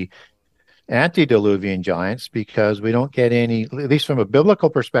the antediluvian giants, because we don't get any, at least from a biblical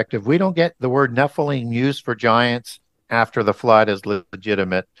perspective, we don't get the word Nephilim used for giants after the flood as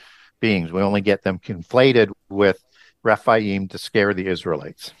legitimate beings. We only get them conflated with Rephaim to scare the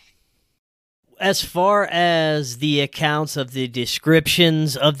Israelites. As far as the accounts of the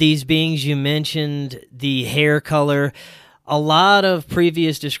descriptions of these beings, you mentioned the hair color. A lot of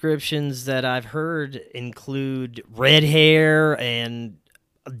previous descriptions that I've heard include red hair and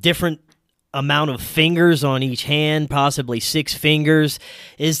a different amount of fingers on each hand, possibly 6 fingers.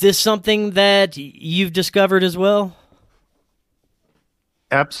 Is this something that you've discovered as well?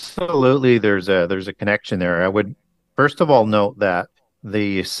 Absolutely, there's a connection there. I would first of all note that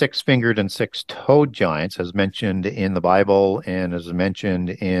the 6-fingered and 6-toed giants, as mentioned in the Bible and as mentioned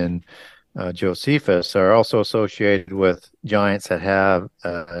in Josephus, are also associated with giants that have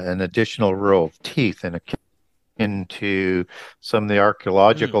an additional row of teeth, and akin to some of the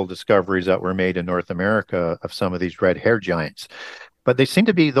archaeological discoveries that were made in North America of some of these red-haired giants. But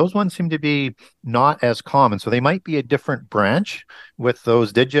those ones seem to be not as common. So they might be a different branch with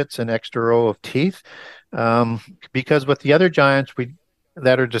those digits and extra row of teeth. Because with the other giants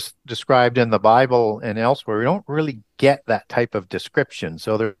that are just described in the Bible and elsewhere, we don't really get that type of description.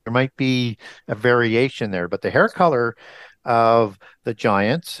 So there might be a variation there. But the hair color of the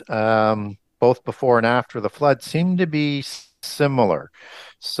giants, both before and after the flood, seem to be similar.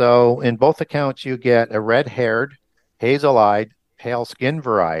 So in both accounts, you get a red-haired, hazel-eyed, pale skin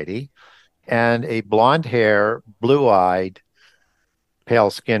variety, and a blonde hair, blue-eyed, pale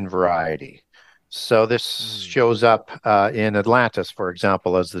skin variety. So this shows up in Atlantis, for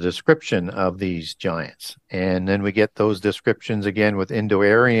example, as the description of these giants. And then we get those descriptions again with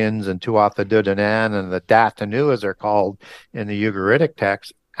Indo-Aryans and Tuatha De Danann and the Datanu, as they're called in the Ugaritic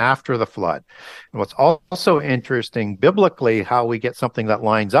text, after the flood. And what's also interesting biblically, how we get something that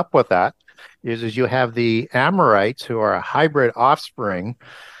lines up with that, is you have the Amorites, who are a hybrid offspring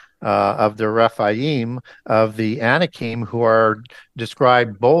of the Rephaim, of the Anakim, who are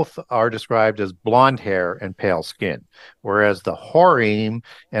described as blonde hair and pale skin, whereas the Horim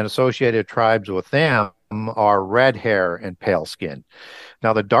and associated tribes with them are red hair and pale skin.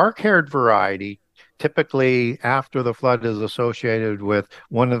 Now, the dark-haired variety, typically after the flood, is associated with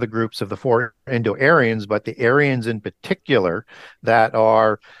one of the groups of the 4 Indo-Aryans, but the Aryans in particular that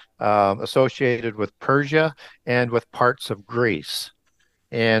are associated with Persia and with parts of Greece.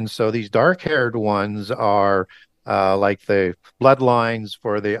 And so these dark-haired ones are like the bloodlines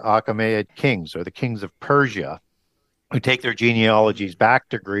for the Achaemenid kings, or the kings of Persia, who take their genealogies back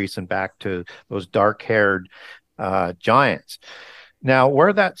to Greece and back to those dark-haired giants. Now,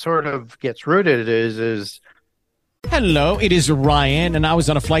 where that sort of gets rooted is Hello, it is Ryan, and I was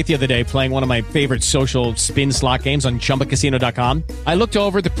on a flight the other day playing one of my favorite social spin slot games on ChumbaCasino.com. I looked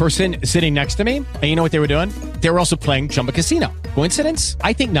over the person sitting next to me, and you know what they were doing? They were also playing Chumba Casino. Coincidence?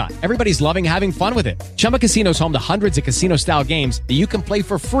 I think not. Everybody's loving having fun with it. Chumba Casino is home to hundreds of casino-style games that you can play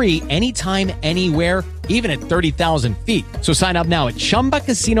for free anytime, anywhere, even at 30,000 feet. So sign up now at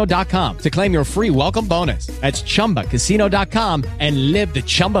ChumbaCasino.com to claim your free welcome bonus. That's ChumbaCasino.com and live the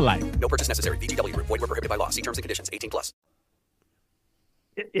Chumba life. No purchase necessary. VGW. Void where prohibited by law. See terms and conditions. 18+.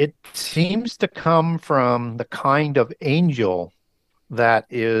 it seems to come from the kind of angel that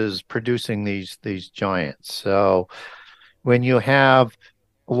is producing these giants. So when you have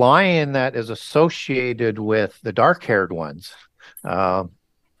lion that is associated with the dark-haired ones,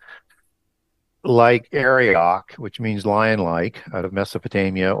 like Arioch, which means lion-like, out of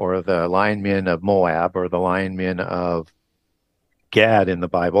Mesopotamia, or the lion men of Moab, or the lion men of Gad in the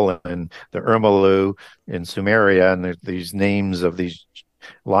Bible, and the Urmalu in Sumeria, and these names of these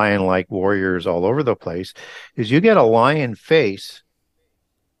lion-like warriors all over the place, is you get a lion face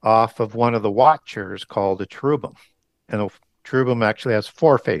off of one of the watchers called a cherubim. And a cherubim actually has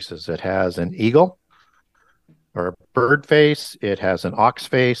four faces. It has an eagle or a bird face, it has an ox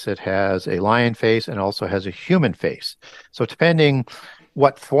face, it has a lion face, and also has a human face. So depending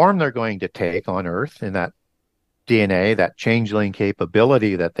what form they're going to take on Earth in that DNA, that changeling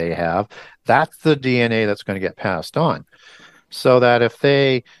capability that they have, that's the DNA that's going to get passed on. So that if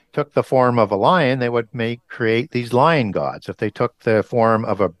they took the form of a lion, they would create these lion gods. If they took the form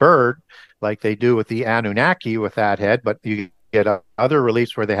of a bird, like they do with the Anunnaki with that head, but you get other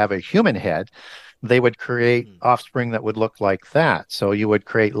reliefs where they have a human head, they would create offspring that would look like that. So you would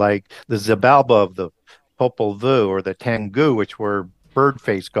create like the Xibalba of the Popol Vuh or the Tengu, which were bird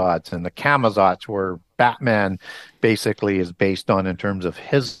face gods, and the Kamazots were Batman basically is based on in terms of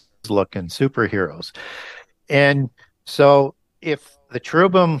his look and superheroes. And so if the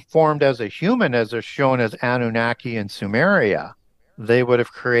cherubim formed as a human, as are shown as Anunnaki and Sumeria, they would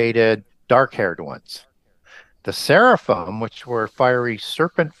have created dark-haired ones. The seraphim, which were fiery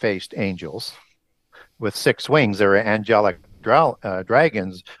serpent-faced angels with 6 wings, they were angelic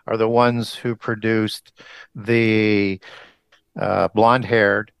dragons, are the ones who produced the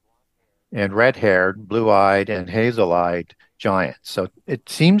blonde-haired and red-haired, blue-eyed and hazel-eyed giants. So it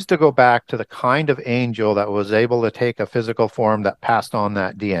seems to go back to the kind of angel that was able to take a physical form that passed on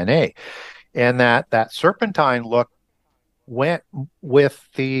that DNA. And that serpentine look went with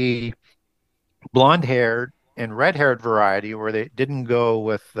the blonde-haired and red-haired variety, where they didn't go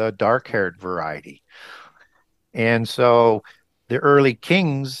with the dark-haired variety. And so the early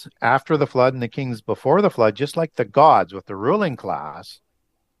kings after the flood and the kings before the flood, just like the gods with the ruling class,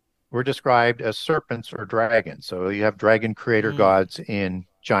 were described as serpents or dragons. So you have dragon creator gods in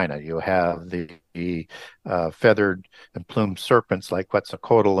China. You have the feathered and plumed serpents like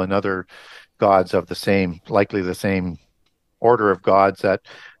Quetzalcoatl and other gods of likely the same order of gods that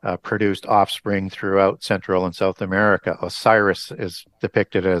produced offspring throughout Central and South America. Osiris is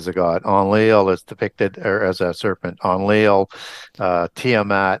depicted as a god. Enlil is depicted as a serpent. Enlil,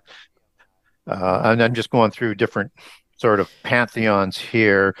 Tiamat, and I'm just going through different sort of pantheons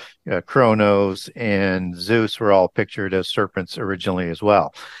here. Kronos and Zeus were all pictured as serpents originally as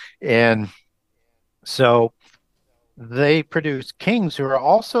well. And so they produce kings who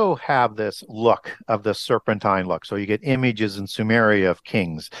also have this look of the serpentine look. So you get images in Sumeria of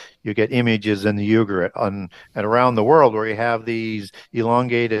kings. You get images in the Ugarit and around the world where you have these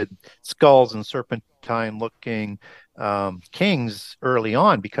elongated skulls and serpentine looking kings early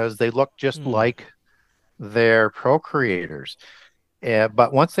on, because they look just like their procreators.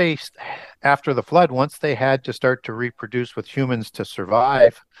 But after the flood, once they had to start to reproduce with humans to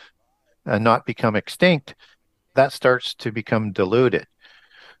survive and not become extinct, that starts to become diluted.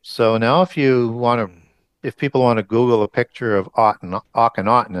 So now if people want to Google a picture of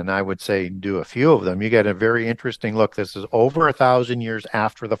Akhenaten, and I would say do a few of them, you get a very interesting look. This is over 1,000 years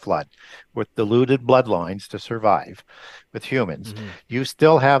after the flood, with diluted bloodlines to survive with humans. You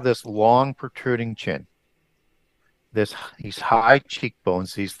still have this long protruding chin, these high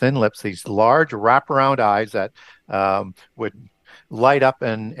cheekbones, these thin lips, these large wraparound eyes that would light up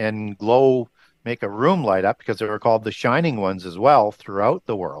and glow, make a room light up, because they were called the shining ones as well throughout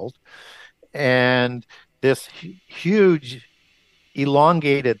the world. And this huge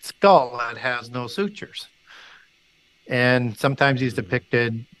elongated skull that has no sutures. And sometimes he's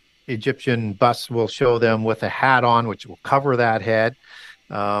depicted, Egyptian busts will show them with a hat on, which will cover that head.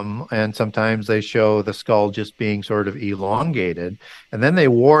 And sometimes they show the skull just being sort of elongated. And then they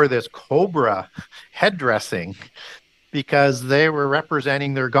wore this cobra head dressing because they were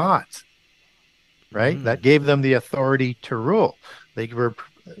representing their gods, right? That gave them the authority to rule. They were,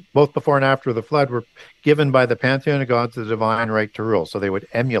 both before and after the flood, were given by the pantheon of gods the divine right to rule. So they would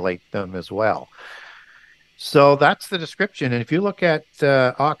emulate them as well. So that's the description. And if you look at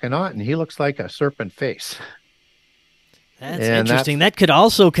Akhenaten, he looks like a serpent face. That's interesting. That could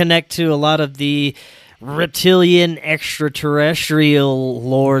also connect to a lot of the reptilian extraterrestrial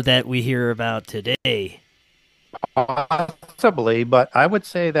lore that we hear about today. Possibly, but I would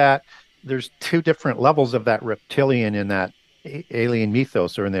say that there's 2 different levels of that reptilian in that alien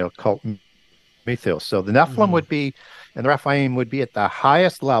mythos, or in the occult mythos. So the Nephilim would be, and the Rephaim would be at the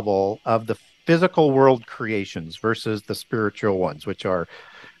highest level of the physical world creations versus the spiritual ones, which are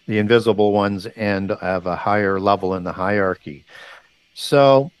the invisible ones and have a higher level in the hierarchy.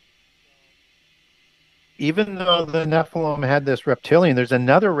 So even though the Nephilim had this reptilian, there's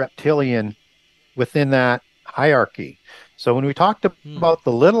another reptilian within that hierarchy. So when we talked about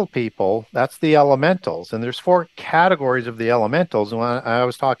the little people, that's the elementals. And there's 4 categories of the elementals. And I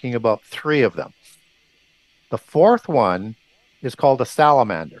was talking about 3 of them. The 4th one is called a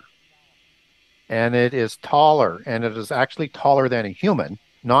salamander. And it is taller, and it is actually taller than a human.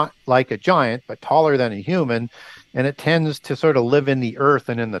 Not like a giant, but taller than a human. And it tends to sort of live in the earth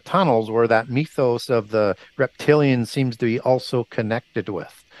and in the tunnels, where that mythos of the reptilian seems to be also connected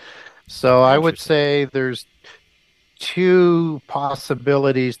with. So I would say there's two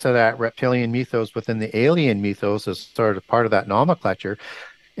possibilities to that reptilian mythos within the alien mythos as sort of part of that nomenclature.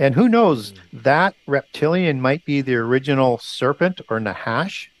 And who knows, that reptilian might be the original serpent or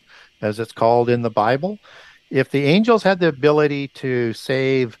Nahash, as it's called in the Bible. If the angels had the ability to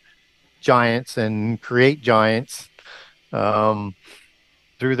save giants and create giants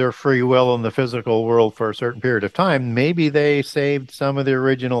through their free will in the physical world for a certain period of time, maybe they saved some of the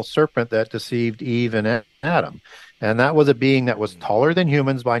original serpent that deceived Eve and Adam. And that was a being that was taller than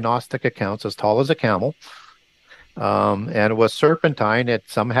humans by Gnostic accounts, as tall as a camel. And it was serpentine.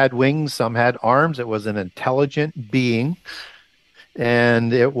 Some had wings, some had arms. It was an intelligent being.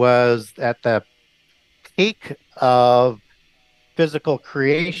 And it was at the peak of physical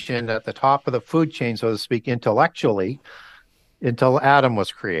creation, at the top of the food chain, so to speak, intellectually, until Adam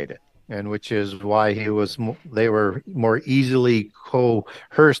was created, and which is why they were more easily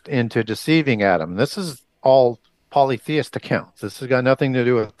coerced into deceiving Adam. This is all polytheist accounts. This has got nothing to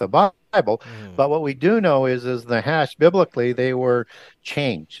do with the Bible. But what we do know is the Nahash, biblically, they were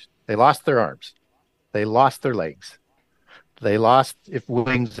changed. They lost their arms. They lost their legs. They lost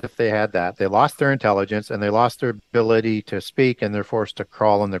wings if they had that. They lost their intelligence, and they lost their ability to speak, and they're forced to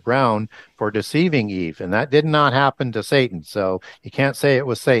crawl on the ground for deceiving Eve. And that did not happen to Satan. So you can't say it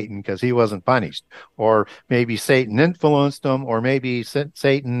was Satan because he wasn't punished. Or maybe Satan influenced him, or maybe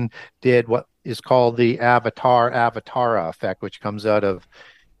Satan did what is called the avatara effect, which comes out of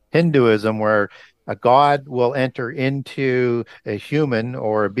Hinduism, where a god will enter into a human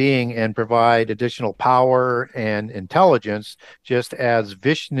or a being and provide additional power and intelligence, just as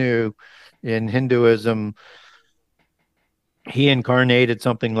Vishnu in Hinduism, he incarnated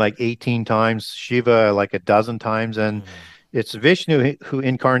something like 18 times, Shiva like a dozen times, and it's Vishnu who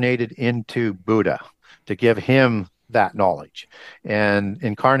incarnated into Buddha to give him that knowledge, and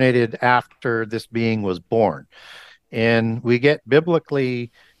incarnated after this being was born. And we get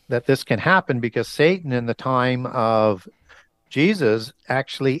biblically that this can happen because Satan in the time of Jesus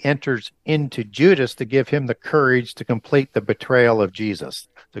actually enters into Judas to give him the courage to complete the betrayal of Jesus,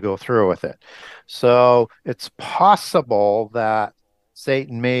 to go through with it. So it's possible that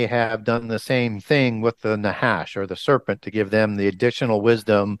Satan may have done the same thing with the Nahash or the serpent to give them the additional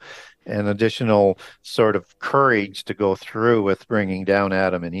wisdom and additional sort of courage to go through with bringing down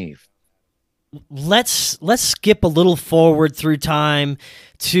Adam and Eve. Let's skip a little forward through time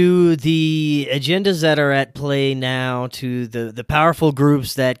to the agendas that are at play now, to the powerful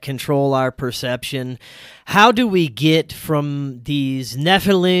groups that control our perception. How do we get from these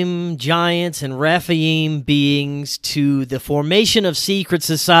Nephilim, giants, and Rephaim beings to the formation of secret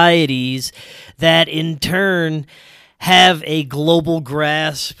societies that in turn have a global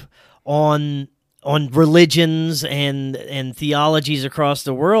grasp on religions and theologies across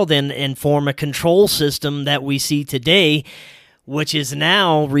the world and form a control system that we see today, which has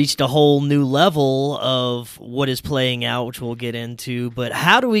now reached a whole new level of what is playing out, which we'll get into. But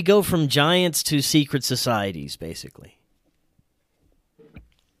how do we go from giants to secret societies, basically?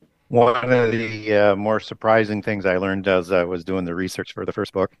 One of the more surprising things I learned as I was doing the research for the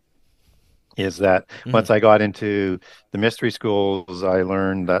first book is that once I got into the mystery schools, I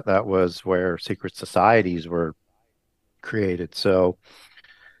learned that that was where secret societies were created. So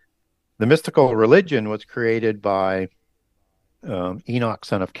the mystical religion was created by Enoch,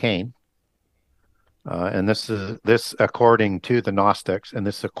 son of Cain. And this according to the Gnostics, and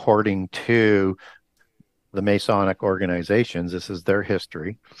this according to the Masonic organizations. This is their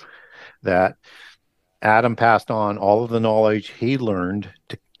history, that Adam passed on all of the knowledge he learned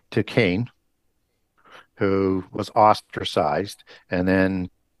to Cain, who was ostracized, and then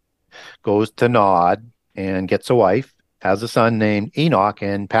goes to Nod and gets a wife, has a son named Enoch,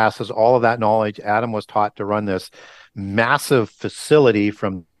 and passes all of that knowledge. Adam was taught to run this massive facility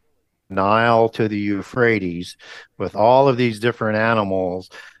from Nile to the Euphrates with all of these different animals,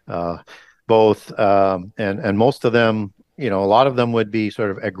 and most of them, a lot of them would be sort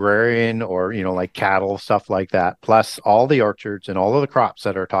of agrarian or, like cattle, stuff like that, plus all the orchards and all of the crops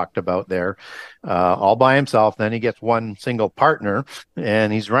that are talked about there, all by himself. Then he gets one single partner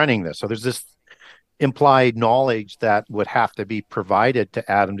and he's running this. So there's this implied knowledge that would have to be provided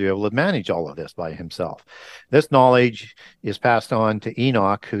to Adam to be able to manage all of this by himself. This knowledge is passed on to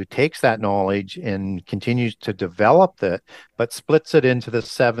Enoch, who takes that knowledge and continues to develop it, but splits it into the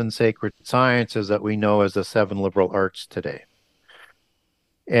 7 sacred sciences that we know as the 7 liberal arts today.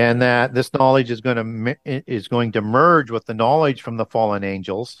 And that this knowledge is going to merge with the knowledge from the fallen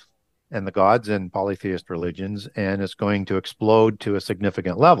angels and the gods in polytheist religions, and it's going to explode to a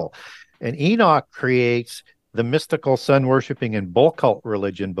significant level. And Enoch creates the mystical sun-worshipping and bull cult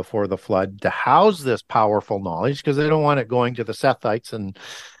religion before the flood to house this powerful knowledge, because they don't want it going to the Sethites and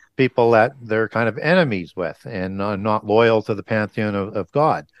people that they're kind of enemies with and not loyal to the pantheon of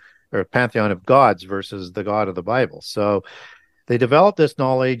God, or pantheon of gods versus the God of the Bible. So they developed this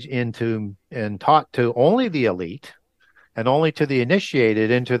knowledge into and taught to only the elite and only to the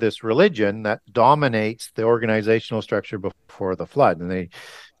initiated into this religion that dominates the organizational structure before the flood. And they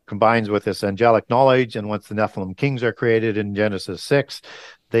combines with this angelic knowledge. And once the Nephilim kings are created in Genesis 6,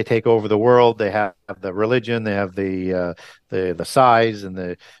 they take over the world. They have the religion, they have the size and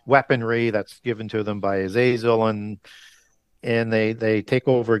the weaponry that's given to them by Azazel, and they take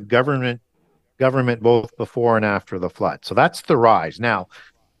over government both before and after the flood. So that's the rise. Now,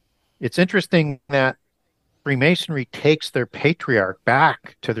 it's interesting that Freemasonry takes their patriarch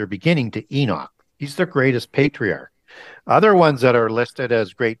back to their beginning, to Enoch. He's their greatest patriarch. Other ones that are listed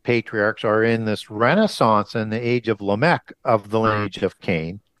as great patriarchs are in this Renaissance and the age of Lamech of the lineage of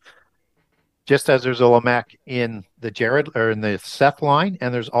Cain. Just as there's a Lamech in the Jared or in the Seth line,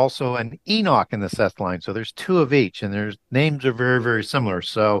 and there's also an Enoch in the Seth line. So there's two of each, and their names are very, very similar.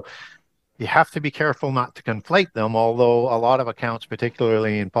 So you have to be careful not to conflate them, although a lot of accounts,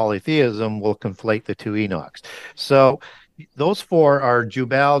 particularly in polytheism, will conflate the two Enochs. So those four are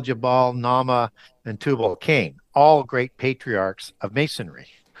Jubal, Jabal, Nama, and Tubal Cain, all great patriarchs of Masonry,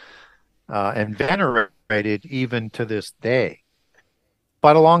 and venerated even to this day.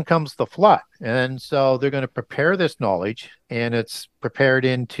 But along comes the flood, and so they're going to prepare this knowledge, and it's prepared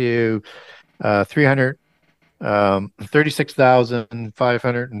into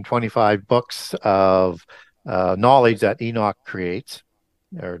 36,525 books of knowledge that Enoch creates,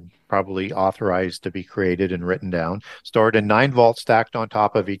 or probably authorized to be created and written down, stored in 9 vaults stacked on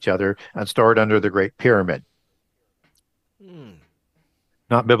top of each other and stored under the Great Pyramid.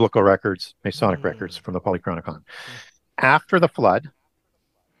 Not biblical records, Masonic records from the Polychronicon. After the flood,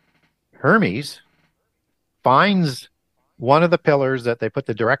 Hermes finds one of the pillars that they put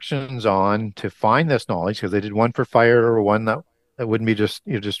the directions on to find this knowledge, because they did one for fire, or one that wouldn't be just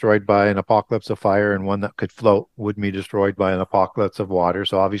destroyed by an apocalypse of fire, and one that could float wouldn't be destroyed by an apocalypse of water.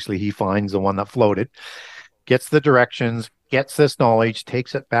 So obviously he finds the one that floated, gets the directions, gets this knowledge,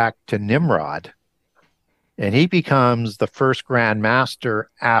 takes it back to Nimrod, and he becomes the first Grand Master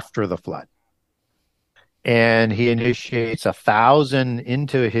after the flood. And he initiates 1,000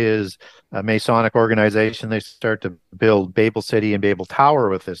 into his Masonic organization. They start to build Babel City and Babel Tower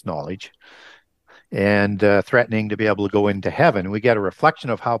with this knowledge, and threatening to be able to go into heaven. We get a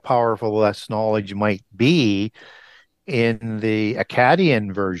reflection of how powerful this knowledge might be in the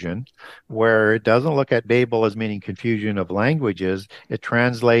Akkadian version, where it doesn't look at Babel as meaning confusion of languages. It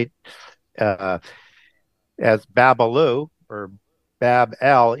translates as Babalu, or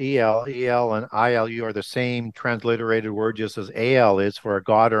Bab-El, E-L, E-L, and I-L-U are the same transliterated word, just as A-L is for a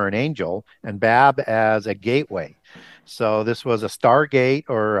god or an angel, and Bab as a gateway. So this was a stargate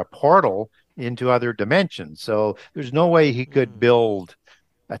or a portal into other dimensions. So there's no way he could build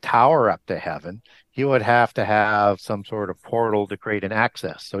a tower up to heaven. He would have to have some sort of portal to create an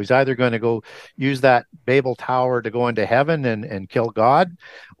access. So he's either going to go use that Babel Tower to go into heaven and kill God,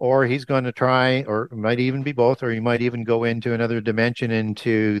 or he's going to try, or it might even be both, or he might even go into another dimension,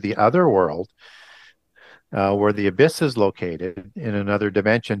 into the other world, where the abyss is located in another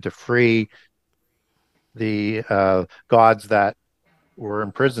dimension, to free the gods that were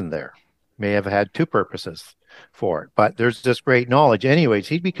imprisoned there. May have had two purposes for it, but there's this great knowledge. Anyways,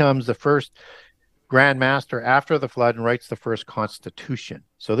 he becomes the first Grand Master after the flood and writes the first constitution.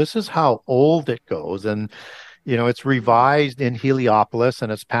 So this is how old it goes. And, it's revised in Heliopolis,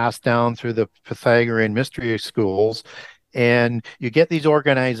 and it's passed down through the Pythagorean mystery schools. And you get these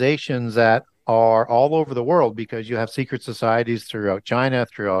organizations that are all over the world, because you have secret societies throughout China,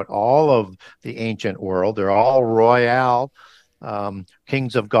 throughout all of the ancient world. They're all royal.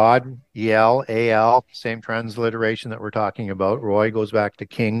 Kings of God, EL, AL, same transliteration that we're talking about. Roy goes back to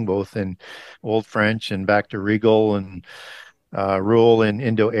king, both in Old French, and back to regal and rule in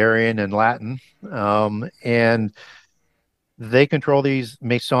Indo-Aryan and Latin. And they control these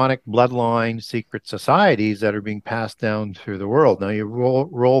Masonic bloodline secret societies that are being passed down through the world. Now you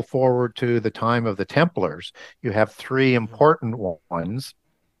roll forward to the time of the Templars. You have 3 important ones.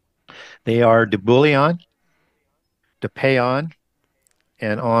 They are de Bouillon, de Payon,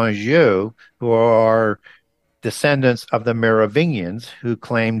 and Anjou, who are descendants of the Merovingians, who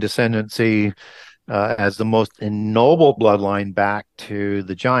claim descendancy as the most ennoble bloodline back to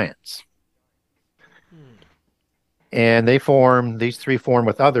the giants. And these 3 form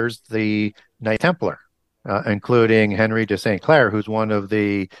with others, the Knight Templar, including Henry de St. Clair, who's one of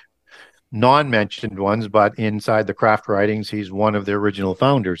the non-mentioned ones, but inside the craft writings, he's one of the original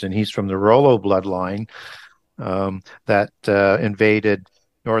founders, and he's from the Rollo bloodline that invaded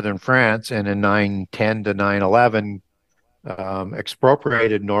northern France, and in 910 to 911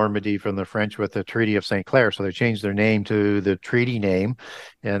 expropriated Normandy from the French with the Treaty of St. Clair. So they changed their name to the treaty name,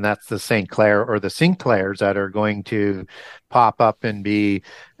 and that's the St. Clair or the Sinclairs that are going to pop up and be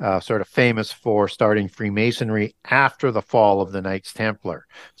sort of famous for starting Freemasonry after the fall of the Knights Templar.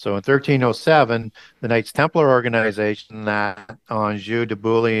 So in 1307, the Knights Templar organization that Anjou, de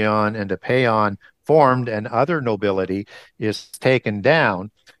Bouillon, and de Payon formed and other nobility is taken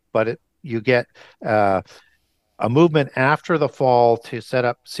down, but you get a movement after the fall to set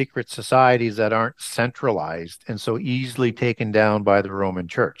up secret societies that aren't centralized and so easily taken down by the Roman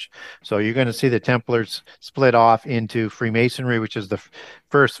Church. So you're going to see the Templars split off into Freemasonry, which is the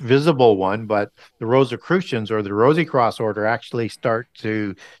first visible one, but the Rosicrucians or the Rosy Cross Order actually start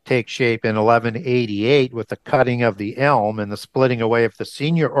to take shape in 1188 with the cutting of the elm and the splitting away of the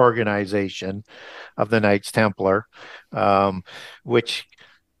senior organization of the Knights Templar, which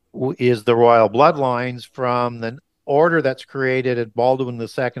is the royal bloodlines from the order that's created at Baldwin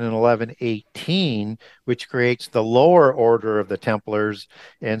II in 1118, which creates the lower order of the Templars.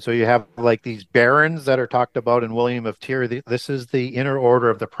 And so you have like these barons that are talked about in William of Tyre. This is the inner order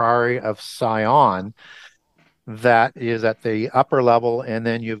of the Priory of Sion that is at the upper level. And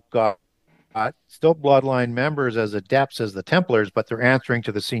then you've got still bloodline members as adepts as the Templars, but they're answering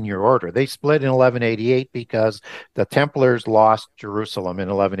to the senior order. They split in 1188 because the Templars lost Jerusalem in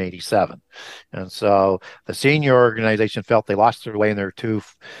 1187. And so the senior organization felt they lost their way and they're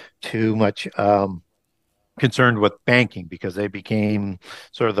too much concerned with banking because they became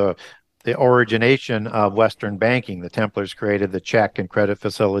sort of the origination of Western banking. The Templars created the check and credit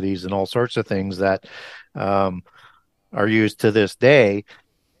facilities and all sorts of things that are used to this day,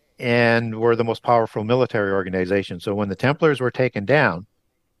 and were the most powerful military organization. So when the Templars were taken down,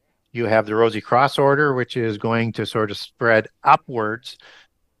 you have the Rosy Cross Order, which is going to sort of spread upwards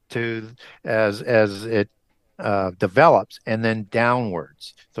to as it develops, and then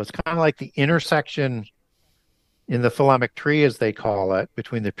downwards. So it's kind of like the intersection in the Thelemic tree, as they call it,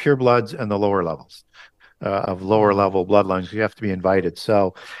 between the purebloods and the lower levels of lower level bloodlines. You have to be invited.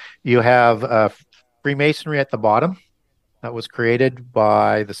 So you have Freemasonry at the bottom, that was created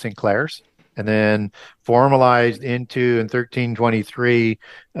by the Sinclairs and then formalized into, in 1323,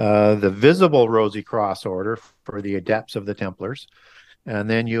 the visible Rosy Cross Order for the adepts of the Templars. And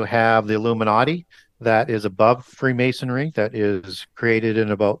then you have the Illuminati that is above Freemasonry, that is created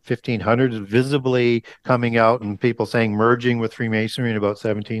in about 1500, visibly coming out and people saying merging with Freemasonry in about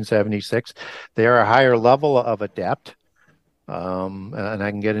 1776. They are a higher level of adept. And I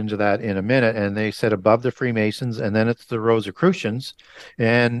can get into that in a minute. And they sit above the Freemasons, and then it's the Rosicrucians.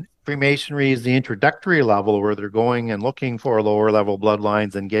 And Freemasonry is the introductory level where they're going and looking for lower level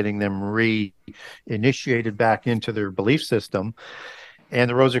bloodlines and getting them re-initiated back into their belief system. And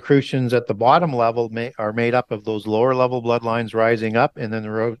the Rosicrucians at the bottom level are made up of those lower level bloodlines rising up, and then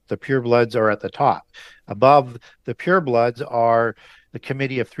the purebloods are at the top. Above the purebloods are the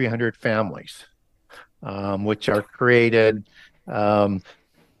Committee of 300 Families, which are created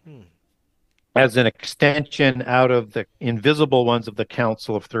as an extension out of the invisible ones of the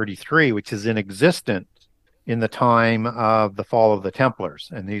Council of 33, which is in existence in the time of the fall of the Templars.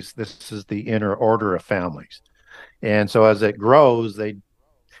 And this is the inner order of families. And so as it grows, they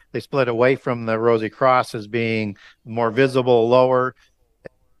split away from the Rosy Cross as being more visible, lower.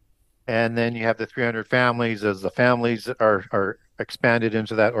 And then you have the 300 families as the families are expanded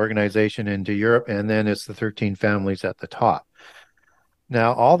into that organization into Europe. And then it's the 13 families at the top.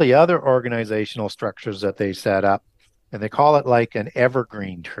 Now, all the other organizational structures that they set up, and they call it like an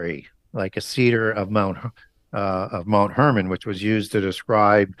evergreen tree, like a cedar of Mount Hermon, which was used to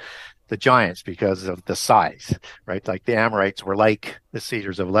describe the giants because of the size, right? Like the Amorites were like the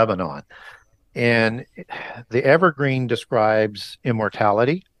cedars of Lebanon. And the evergreen describes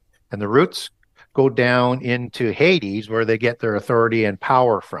immortality, and the roots go down into Hades, where they get their authority and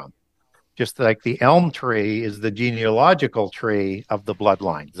power from. Just like the elm tree is the genealogical tree of the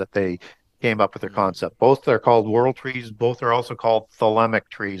bloodlines that they came up with their concept. Both are called world trees. Both are also called thelemic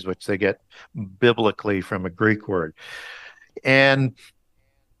trees, which they get biblically from a Greek word. And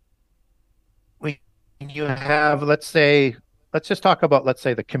you have, let's just talk about,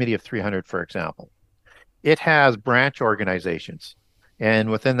 the Committee of 300, for example. It has branch organizations.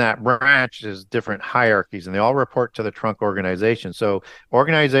 And within that branch is different hierarchies, and they all report to the trunk organization. So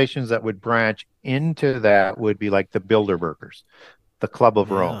organizations that would branch into that would be like the Bilderbergers, the Club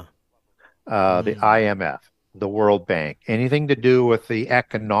of Rome, the IMF, the World Bank, anything to do with the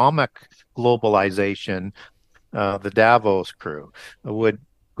economic globalization, the Davos crew would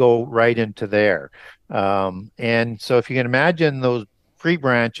go right into there. And so if you can imagine those free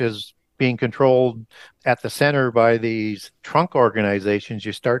branches being controlled at the center by these trunk organizations,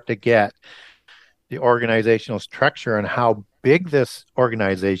 you start to get the organizational structure and how big this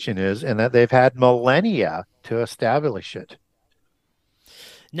organization is, and that they've had millennia to establish it.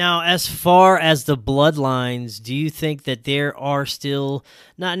 Now, as far as the bloodlines, do you think that there are still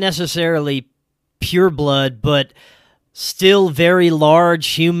not necessarily pure blood, but still very large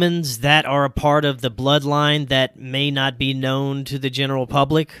humans that are a part of the bloodline that may not be known to the general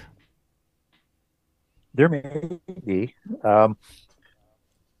public? There may be.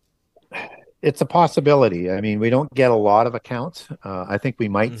 It's a possibility. I mean, we don't get a lot of accounts. I think we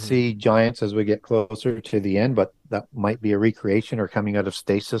might see giants as we get closer to the end, but that might be a recreation or coming out of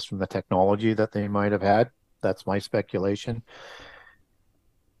stasis from the technology that they might have had. That's my speculation.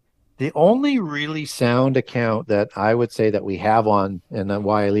 The only really sound account that I would say that we have on, and then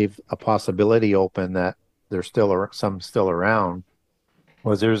why I leave a possibility open that there's still some still around,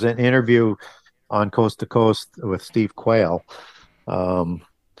 was there's an interview on Coast to Coast with Steve Quayle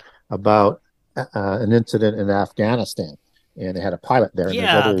about an incident in Afghanistan, and they had a pilot there.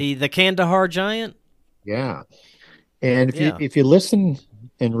 Yeah, the Kandahar giant. Yeah, and if you listen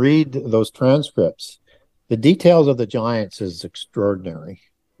and read those transcripts, the details of the giants is extraordinary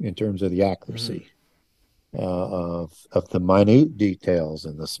in terms of the accuracy of the minute details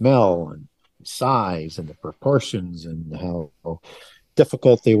and the smell and size and the proportions and how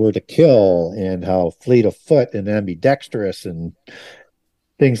difficult they were to kill and how fleet of foot and ambidextrous and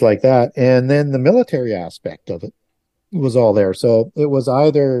things like that. And then the military aspect of it was all there. So it was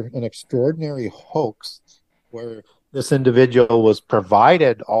either an extraordinary hoax where this individual was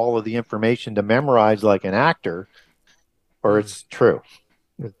provided all of the information to memorize like an actor, or it's true.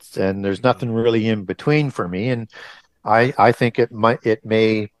 And there's nothing really in between for me. And I think it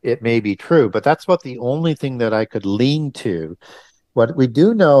may be true, but that's about the only thing that I could lean to. What we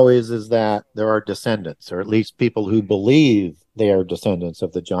do know is that there are descendants, or at least people who believe they are descendants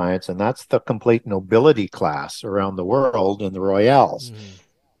of the giants, and that's the complete nobility class around the world in the royales,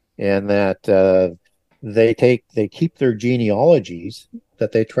 and that they keep their genealogies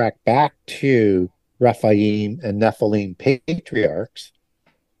that they track back to Rephaim and Nephilim patriarchs,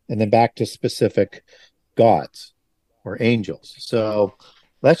 and then back to specific gods or angels. So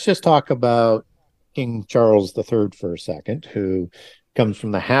let's just talk about King Charles III for a second, who comes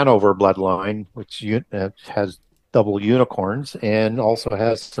from the Hanover bloodline, which has double unicorns, and also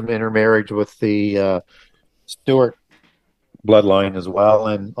has some intermarriage with the Stuart bloodline as well,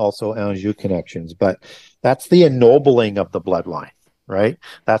 and also Anjou connections. But that's the ennobling of the bloodline, right?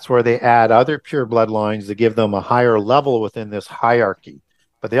 That's where they add other pure bloodlines to give them a higher level within this hierarchy.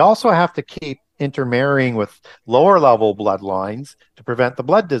 But they also have to keep intermarrying with lower level bloodlines to prevent the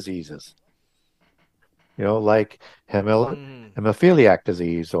blood diseases. You know, like hemophiliac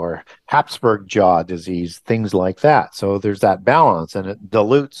disease or Habsburg jaw disease, things like that. So there's that balance, and it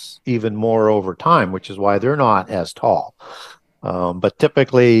dilutes even more over time, which is why they're not as tall. But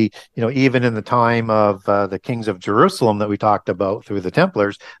typically, you know, even in the time of the kings of Jerusalem that we talked about through the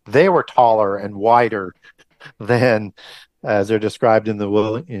Templars, they were taller and wider than, as they're described in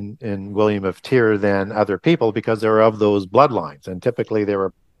in William of Tyre, than other people, because they were of those bloodlines, and typically they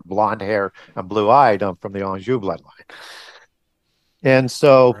were blonde hair and blue-eyed from the Anjou bloodline. And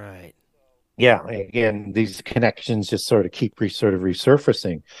so, yeah, again, these connections just sort of keep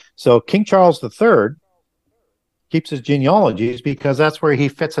resurfacing. So King Charles III keeps his genealogies because that's where he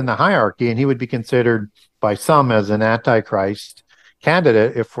fits in the hierarchy, and he would be considered by some as an antichrist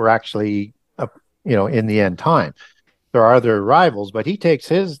candidate if we're actually, in the end time. There are other rivals, but he takes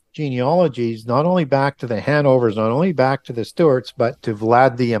his genealogies not only back to the Hanovers, not only back to the Stuarts, but to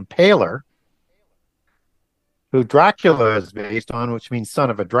Vlad the Impaler, who Dracula is based on, which means son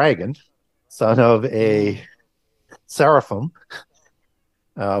of a dragon, son of a seraphim.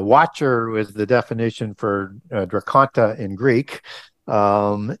 Watcher was the definition for Draconta in Greek.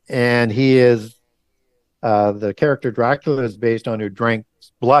 And he is, the character Dracula is based on who drank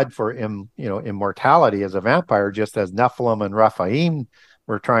blood for immortality as a vampire, just as Nephilim and Rephaim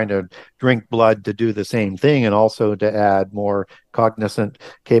were trying to drink blood to do the same thing, and also to add more cognizant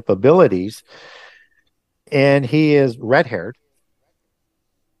capabilities. And he is red-haired,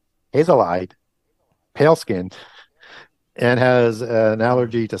 hazel-eyed, pale-skinned, and has an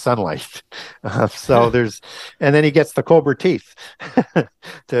allergy to sunlight. And then he gets the cobra teeth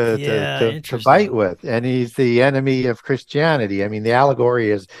to bite with, and he's the enemy of Christianity. I mean, the allegory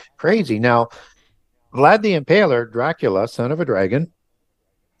is crazy. Now, Vlad the Impaler, Dracula, son of a dragon,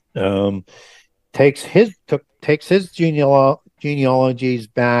 takes his genealogies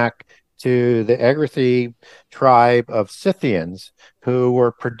back to the Egrethy tribe of Scythians, who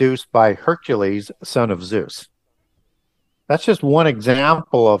were produced by Hercules, son of Zeus. That's just one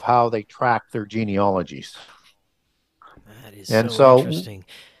example of how they track their genealogies. That is and so interesting.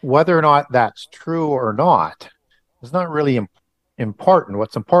 Whether or not that's true or not is not really important.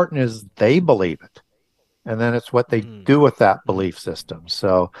 What's important is they believe it, and then it's what they do with that belief system.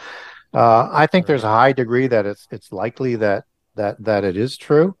 So I think there's a high degree that it's likely that it is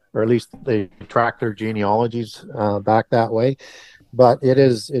true, or at least they track their genealogies back that way. But it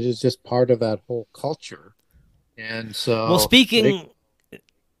is just part of that whole culture. And so, well, speaking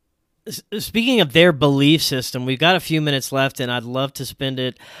of their belief system, we've got a few minutes left, and I'd love to spend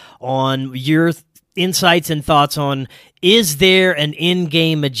it on your insights and thoughts on, is there an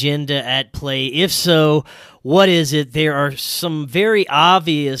in-game agenda at play? If so, what is it? There are some very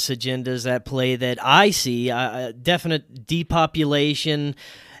obvious agendas at play that I see. Definite depopulation,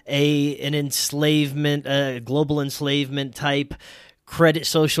 an enslavement, a global enslavement type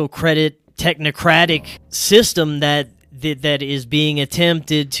social credit, technocratic system that is being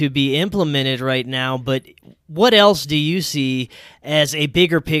attempted to be implemented right now. But what else do you see as a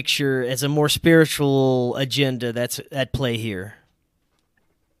bigger picture, as a more spiritual agenda that's at play here?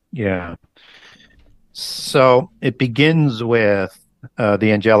 Yeah. So it begins with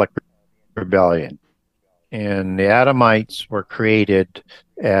the angelic rebellion. And the Adamites were created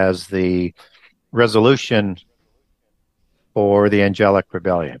as the resolution for the angelic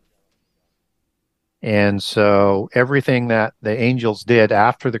rebellion. And so everything that the angels did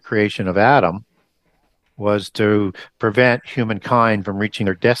after the creation of Adam was to prevent humankind from reaching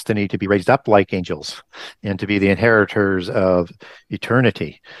their destiny to be raised up like angels and to be the inheritors of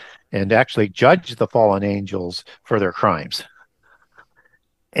eternity, and actually judge the fallen angels for their crimes.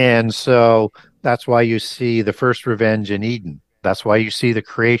 And so that's why you see the first revenge in Eden. That's why you see the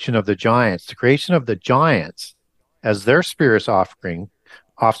creation of the giants. The creation of the giants as their spirit's offspring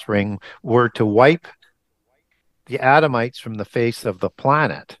were to wipe the Adamites from the face of the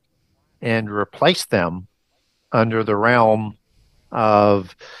planet and replace them under the realm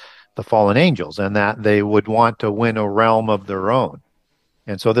of the fallen angels, and that they would want to win a realm of their own.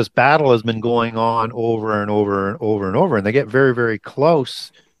 And so this battle has been going on over and over and over and over, and they get very, very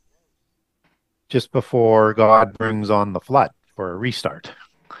close just before God brings on the flood for a restart,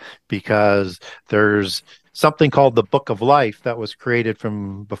 because there's something called the Book of Life that was created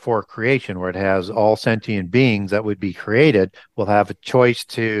from before creation, where it has all sentient beings that would be created will have a choice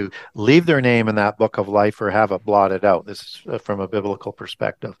to leave their name in that Book of Life or have it blotted out. This is from a biblical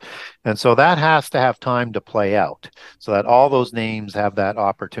perspective. And so that has to have time to play out so that all those names have that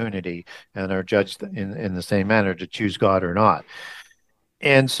opportunity and are judged in the same manner to choose God or not.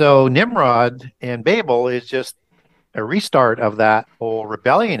 And so Nimrod and Babel is just a restart of that whole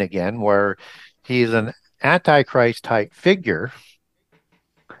rebellion again, where he's an Antichrist type figure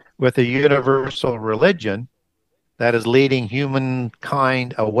with a universal religion that is leading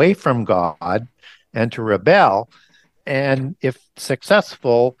humankind away from God and to rebel. And if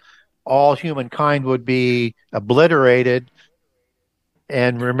successful, all humankind would be obliterated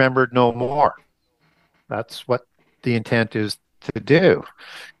and remembered no more. That's what the intent is to do.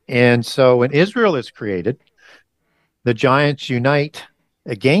 And so when Israel is created, the giants unite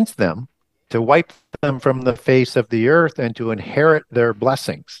against them to wipe them from the face of the earth and to inherit their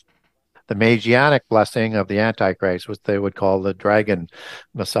blessings. The Messianic blessing of the Antichrist, which they would call the dragon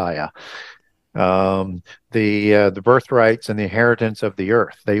Messiah. The birthrights and the inheritance of the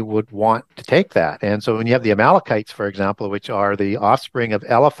earth. They would want to take that. And so when you have the Amalekites, for example, which are the offspring of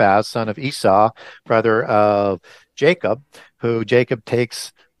Eliphaz, son of Esau, brother of Jacob, who Jacob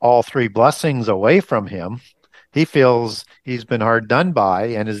takes all three blessings away from him, he feels he's been hard done by,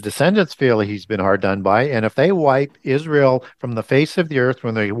 and his descendants feel he's been hard done by. And if they wipe Israel from the face of the earth,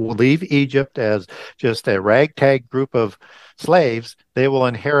 when they leave Egypt as just a ragtag group of slaves, they will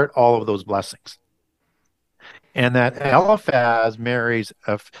inherit all of those blessings. And that Eliphaz marries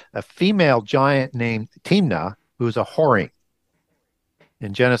a female giant named Timnah, who's a whoring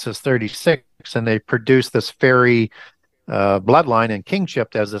in Genesis 36, and they produce this fairy bloodline and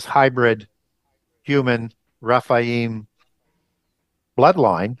kingship as this hybrid human Rephaim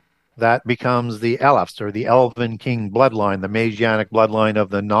bloodline that becomes the Eliphs, or the Elven King bloodline, the Messianic bloodline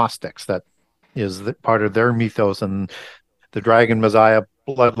of the Gnostics. That is part of their mythos and the Dragon Messiah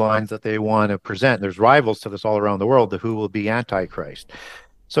bloodlines that they want to present. There's rivals to this all around the world, who will be Antichrist.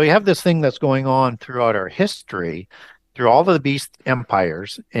 So you have this thing that's going on throughout our history, through all of the beast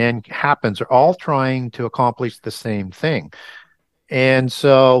empires and happens are all trying to accomplish the same thing. And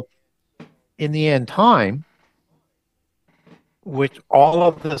so in the end time, which all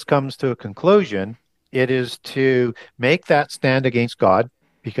of this comes to a conclusion, it is to make that stand against God,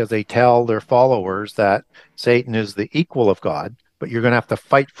 because they tell their followers that Satan is the equal of God, but you're going to have to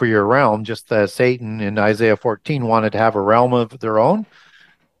fight for your realm, just as Satan in Isaiah 14 wanted to have a realm of their own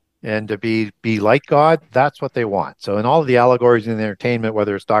and to be like God. That's what they want. So in all of the allegories in the entertainment,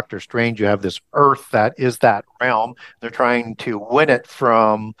 whether it's Doctor Strange, you have this earth that is that realm. They're trying to win it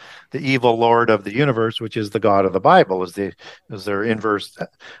from the evil Lord of the universe, which is the God of the Bible, as their inverse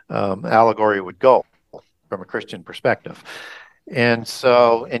allegory would go from a Christian perspective. And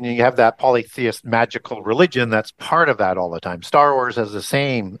so, and you have that polytheist magical religion that's part of that all the time. Star Wars has the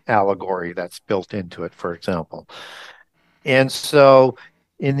same allegory that's built into it, for example. And so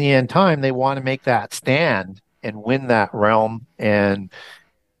in the end time, they want to make that stand and win that realm and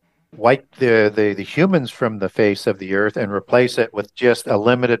wipe the humans from the face of the earth and replace it with just a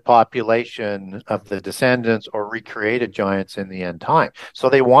limited population of the descendants or recreated giants in the end time. So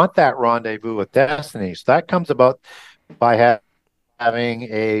they want that rendezvous with destiny. So that comes about by having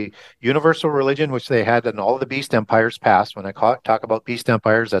a universal religion, which they had in all of the beast empires past. When I talk about beast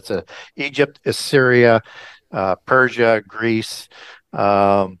empires, that's Egypt, Assyria, Persia, Greece,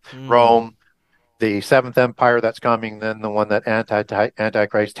 Rome, the seventh empire that's coming, then the one that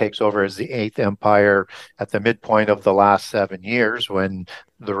Antichrist takes over as the eighth empire at the midpoint of the last 7 years, when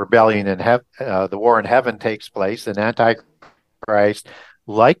the rebellion in the war in heaven takes place, and Antichrist,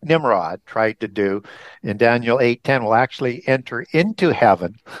 like Nimrod tried to do in Daniel 8:10, will actually enter into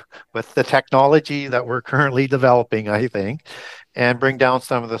heaven with the technology that we're currently developing, I think, and bring down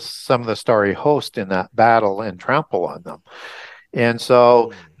some of the starry host in that battle and trample on them. And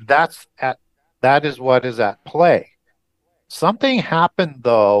so that is what is at play. Something happened,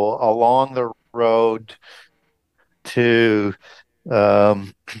 though, along the road to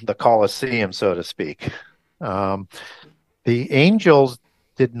the Colosseum, so to speak. The angels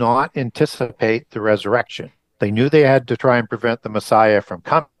did not anticipate the resurrection. They knew they had to try and prevent the Messiah from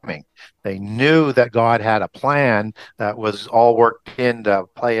coming. They knew that God had a plan that was all worked in to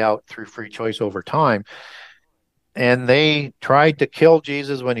play out through free choice over time. And they tried to kill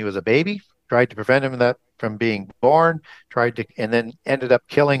Jesus when he was a baby, tried to prevent him from being born, and then ended up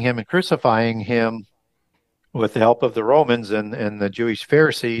killing him and crucifying him with the help of the Romans and the Jewish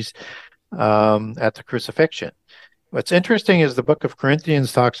Pharisees at the crucifixion. What's interesting is the book of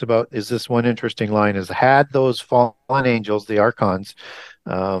Corinthians talks about, is this one interesting line, is had those fallen angels, the archons,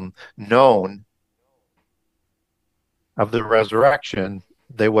 known of the resurrection,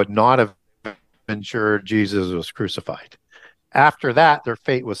 they would not have ensured Jesus was crucified. After that, their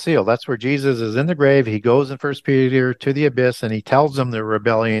fate was sealed. That's where Jesus is in the grave. He goes in 1 Peter to the abyss, and he tells them the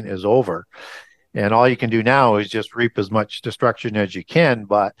rebellion is over. And all you can do now is just reap as much destruction as you can,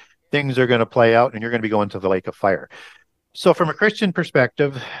 but things are going to play out, and you're going to be going to the lake of fire. So from a Christian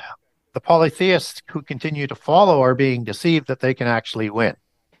perspective, the polytheists who continue to follow are being deceived that they can actually win.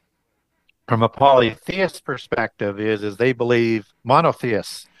 From a polytheist perspective is they believe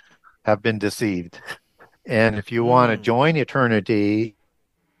monotheists have been deceived. And if you want to join eternity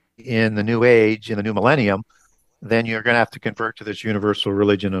in the new age, in the new millennium, then you're going to have to convert to this universal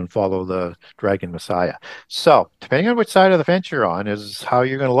religion and follow the dragon Messiah. So depending on which side of the fence you're on is how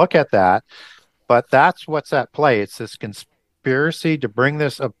you're going to look at that. But that's what's at play. It's this conspiracy to bring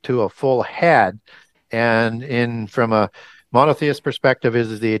this up to a full head. And from a monotheist perspective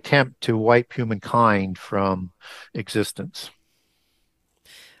is the attempt to wipe humankind from existence.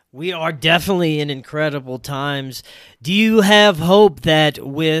 We are definitely in incredible times. Do you have hope that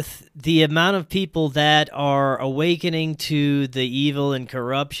with the amount of people that are awakening to the evil and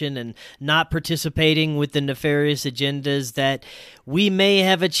corruption and not participating with the nefarious agendas, that we may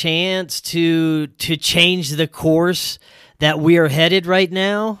have a chance to change the course that we are headed right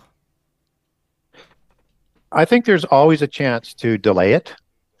now? I think there's always a chance to delay it.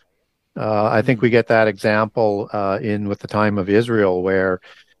 I think we get that example with the time of Israel, where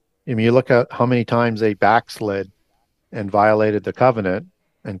you look at how many times they backslid and violated the covenant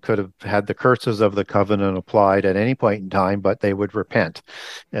and could have had the curses of the covenant applied at any point in time, but they would repent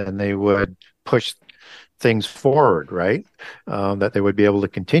and they would push things forward, right? That they would be able to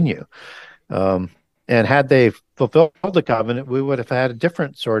continue. And had they fulfilled the covenant, we would have had a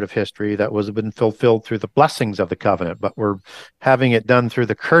different sort of history that was been fulfilled through the blessings of the covenant, but we're having it done through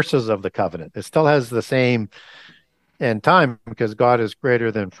the curses of the covenant. It still has the same end time because God is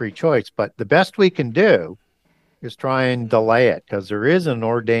greater than free choice, but the best we can do is try and delay it because there is an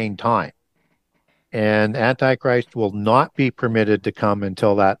ordained time. and Antichrist will not be permitted to come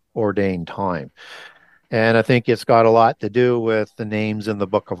until that ordained time. And I think it's got a lot to do with the names in the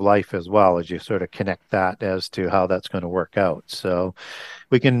book of life as well, as you sort of connect that as to how that's going to work out. So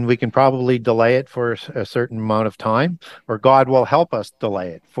we can probably delay it for a certain amount of time, or God will help us delay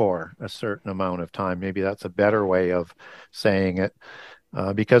it for a certain amount of time. Maybe that's a better way of saying it,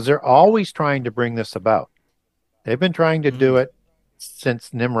 because they're always trying to bring this about. They've been trying to do it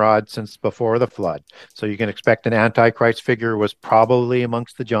since Nimrod, since before the flood. So you can expect an Antichrist figure was probably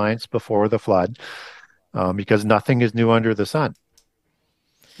amongst the giants before the flood. Because nothing is new under the sun.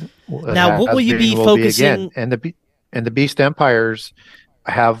 Now, what will you be focusing? And the beast empires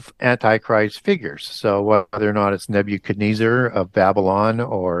have Antichrist figures. So whether or not it's Nebuchadnezzar of Babylon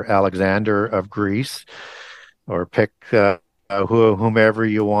or Alexander of Greece, or pick whomever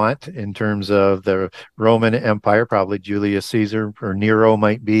you want in terms of the Roman Empire, probably Julius Caesar or Nero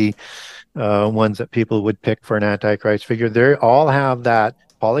might be ones that people would pick for an Antichrist figure. They all have that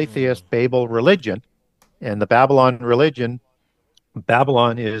polytheist Babel religion. And the Babylon religion,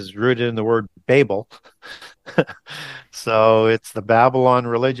 Babylon is rooted in the word Babel. So it's the Babylon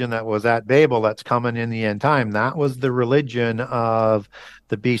religion that was at Babel that's coming in the end time. That was the religion of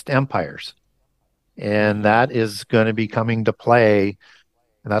the beast empires. And that is going to be coming to play.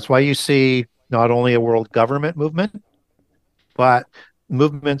 And that's why you see not only a world government movement, but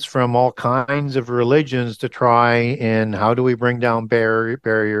movements from all kinds of religions to try and how do we bring down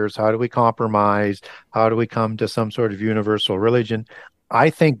barriers? How do we compromise? How do we come to some sort of universal religion? I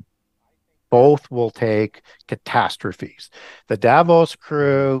think both will take catastrophes. The Davos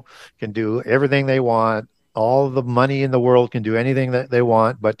crew can do everything they want. All the money in the world can do anything that they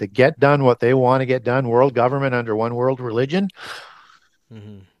want, but to get done what they want to get done, world government under one world religion,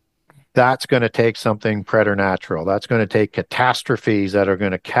 that's going to take something preternatural. That's going to take catastrophes that are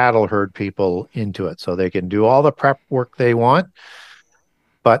going to cattle herd people into it. So they can do all the prep work they want,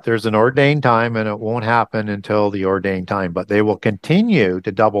 but there's an ordained time and it won't happen until the ordained time. But they will continue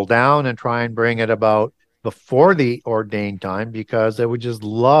to double down and try and bring it about before the ordained time, because they would just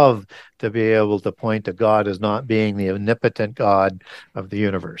love to be able to point to God as not being the omnipotent God of the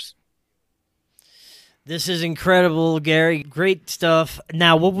universe. This is incredible, Gary. Great stuff.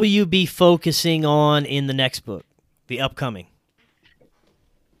 Now, what will you be focusing on in the next book, the upcoming?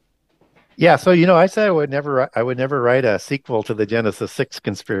 Yeah, so I said I would never write a sequel to the Genesis 6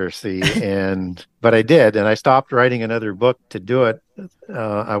 conspiracy, but I did, and I stopped writing another book to do it.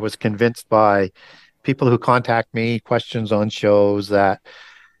 I was convinced by people who contact me, questions on shows, that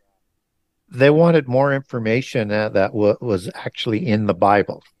they wanted more information that was actually in the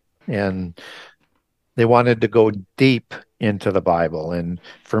Bible, and they wanted to go deep into the Bible. And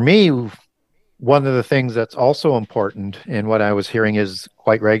for me, one of the things that's also important, and what I was hearing is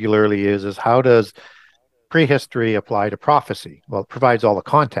quite regularly, is how does prehistory apply to prophecy? Well, it provides all the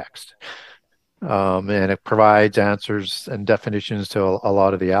context, and it provides answers and definitions to a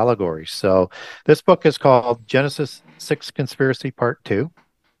lot of the allegories. So this book is called Genesis 6 Conspiracy Part 2.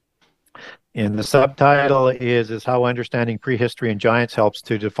 And the subtitle is How Understanding Prehistory and Giants Helps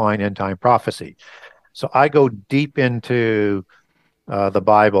to Define End-Time Prophecy. So I go deep into the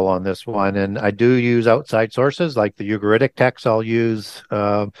Bible on this one, and I do use outside sources like the Ugaritic text. I'll use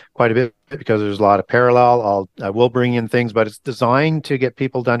quite a bit because there's a lot of parallel. I will bring in things, but it's designed to get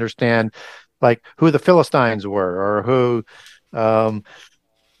people to understand, like who the Philistines were, or who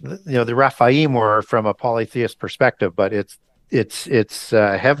the Rephaim were from a polytheist perspective. But it's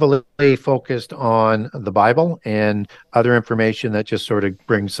heavily focused on the Bible and other information that just sort of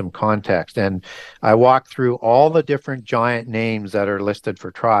brings some context. And I walk through all the different giant names that are listed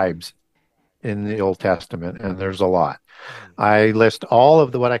for tribes in the Old Testament, and there's a lot. I list all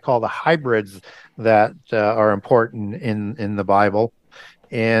of what I call the hybrids that are important in the Bible,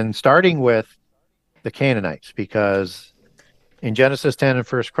 and starting with the Canaanites, because in Genesis 10 and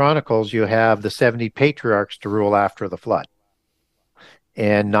 1 Chronicles, you have the 70 patriarchs to rule after the flood.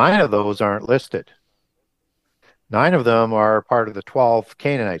 And 9 of those aren't listed. 9 of them are part of the 12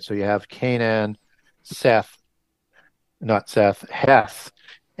 Canaanites. So you have Canaan, Heth,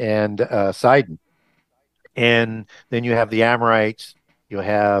 and Sidon. And then you have the Amorites, you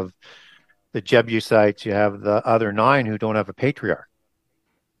have the Jebusites, you have the other 9 who don't have a patriarch.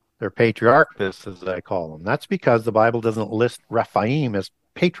 They're patriarchs, as I call them. That's because the Bible doesn't list Rephaim as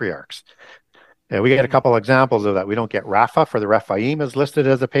patriarchs. We get a couple examples of that. We don't get Rapha for the Rephaim is listed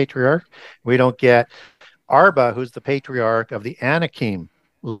as a patriarch. We don't get Arba, who's the patriarch of the Anakim,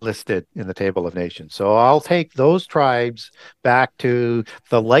 listed in the Table of Nations. So I'll take those tribes back to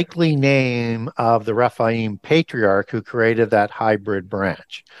the likely name of the Rephaim patriarch who created that hybrid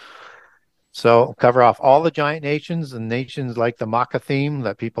branch. So cover off all the giant nations and nations like the Makkathim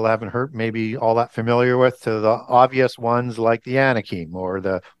that people haven't heard, maybe all that familiar with, to the obvious ones like the Anakim or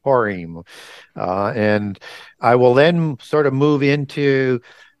the Horim. And I will then sort of move into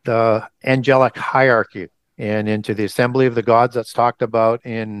the angelic hierarchy and into the assembly of the gods that's talked about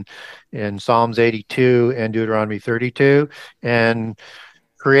in Psalms 82 and Deuteronomy 32, and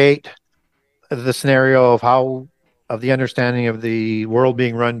create the scenario of the understanding of the world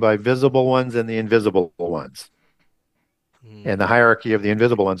being run by visible ones and the invisible ones, and the hierarchy of the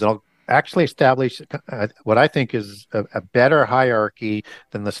invisible ones. And I'll actually establish what I think is a better hierarchy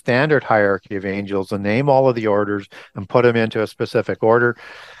than the standard hierarchy of angels, and name all of the orders and put them into a specific order.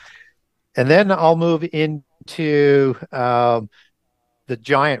 And then I'll move into the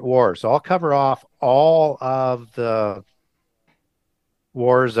giant wars. So I'll cover off all of the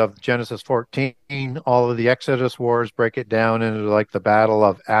wars of Genesis 14, all of the Exodus wars, break it down into like the Battle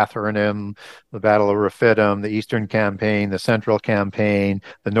of Athranim, the Battle of Rephidim, the Eastern Campaign, the Central Campaign,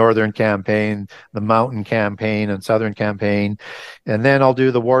 the Northern Campaign, the Mountain Campaign, and Southern Campaign. And then I'll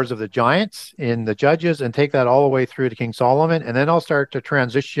do the Wars of the Giants in the Judges and take that all the way through to King Solomon. And then I'll start to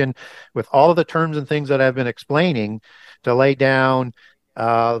transition with all of the terms and things that I've been explaining to lay down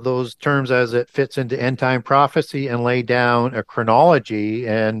those terms as it fits into end time prophecy and lay down a chronology.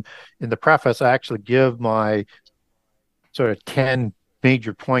 And in the preface, I actually give my sort of 10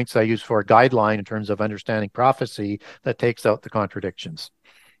 major points I use for a guideline in terms of understanding prophecy that takes out the contradictions.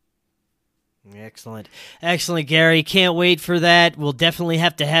 Excellent. Excellent, Gary. Can't wait for that. We'll definitely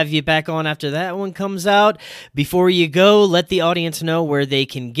have to have you back on after that one comes out. Before you go, let the audience know where they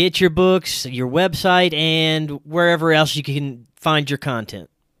can get your books, your website, and wherever else you can find your content.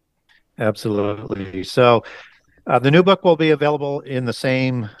 Absolutely. So the new book will be available in the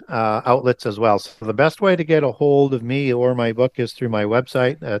same outlets as well. So the best way to get a hold of me or my book is through my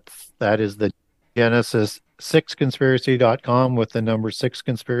website. That is the Genesis6conspiracy.com with the number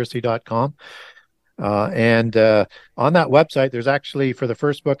 6conspiracy.com. And on that website, there's actually, for the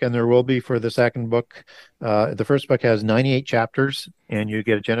first book, and there will be for the second book, the first book has 98 chapters, and you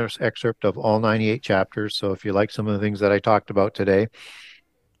get a generous excerpt of all 98 chapters. So if you like some of the things that I talked about today,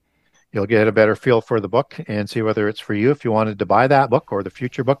 you'll get a better feel for the book and see whether it's for you. If you wanted to buy that book or the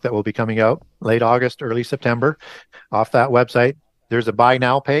future book that will be coming out late August, early September, off that website, there's a buy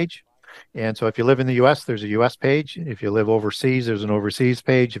now page. And so if you live in the U.S., there's a U.S. page. If you live overseas, there's an overseas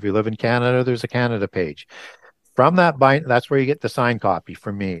page. If you live in Canada, there's a Canada page. From that that's where you get the signed copy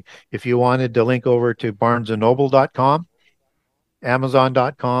from me. If you wanted to link over to barnesandnoble.com,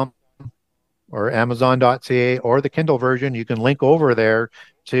 amazon.com, or amazon.ca, or the Kindle version, you can link over there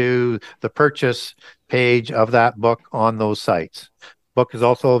to the purchase page of that book on those sites. Book is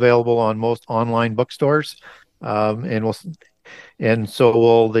also available on most online bookstores, and so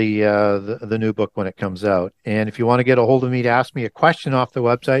will the new book when it comes out. And if you want to get a hold of me to ask me a question off the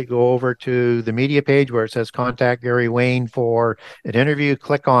website, go over to the media page where it says Contact Gary Wayne for an interview.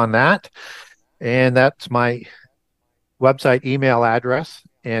 Click on that, and that's my website email address,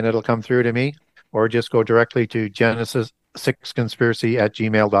 and it'll come through to me. Or just go directly to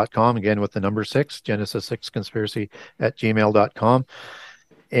Genesis6conspiracy@gmail.com, again with the number 6, Genesis6conspiracy@gmail.com.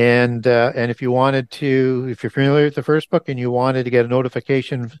 And if you wanted to, if you're familiar with the first book and you wanted to get a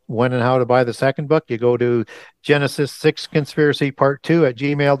notification when and how to buy the second book, you go to Genesis6conspiracy Part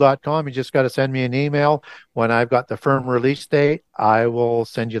 2@gmail.com. You just got to send me an email. When I've got the firm release date, I will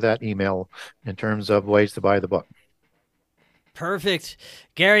send you that email in terms of ways to buy the book. Perfect.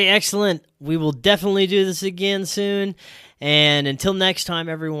 Gary, excellent. We will definitely do this again soon. And until next time,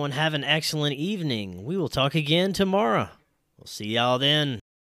 everyone, have an excellent evening. We will talk again tomorrow. We'll see y'all then.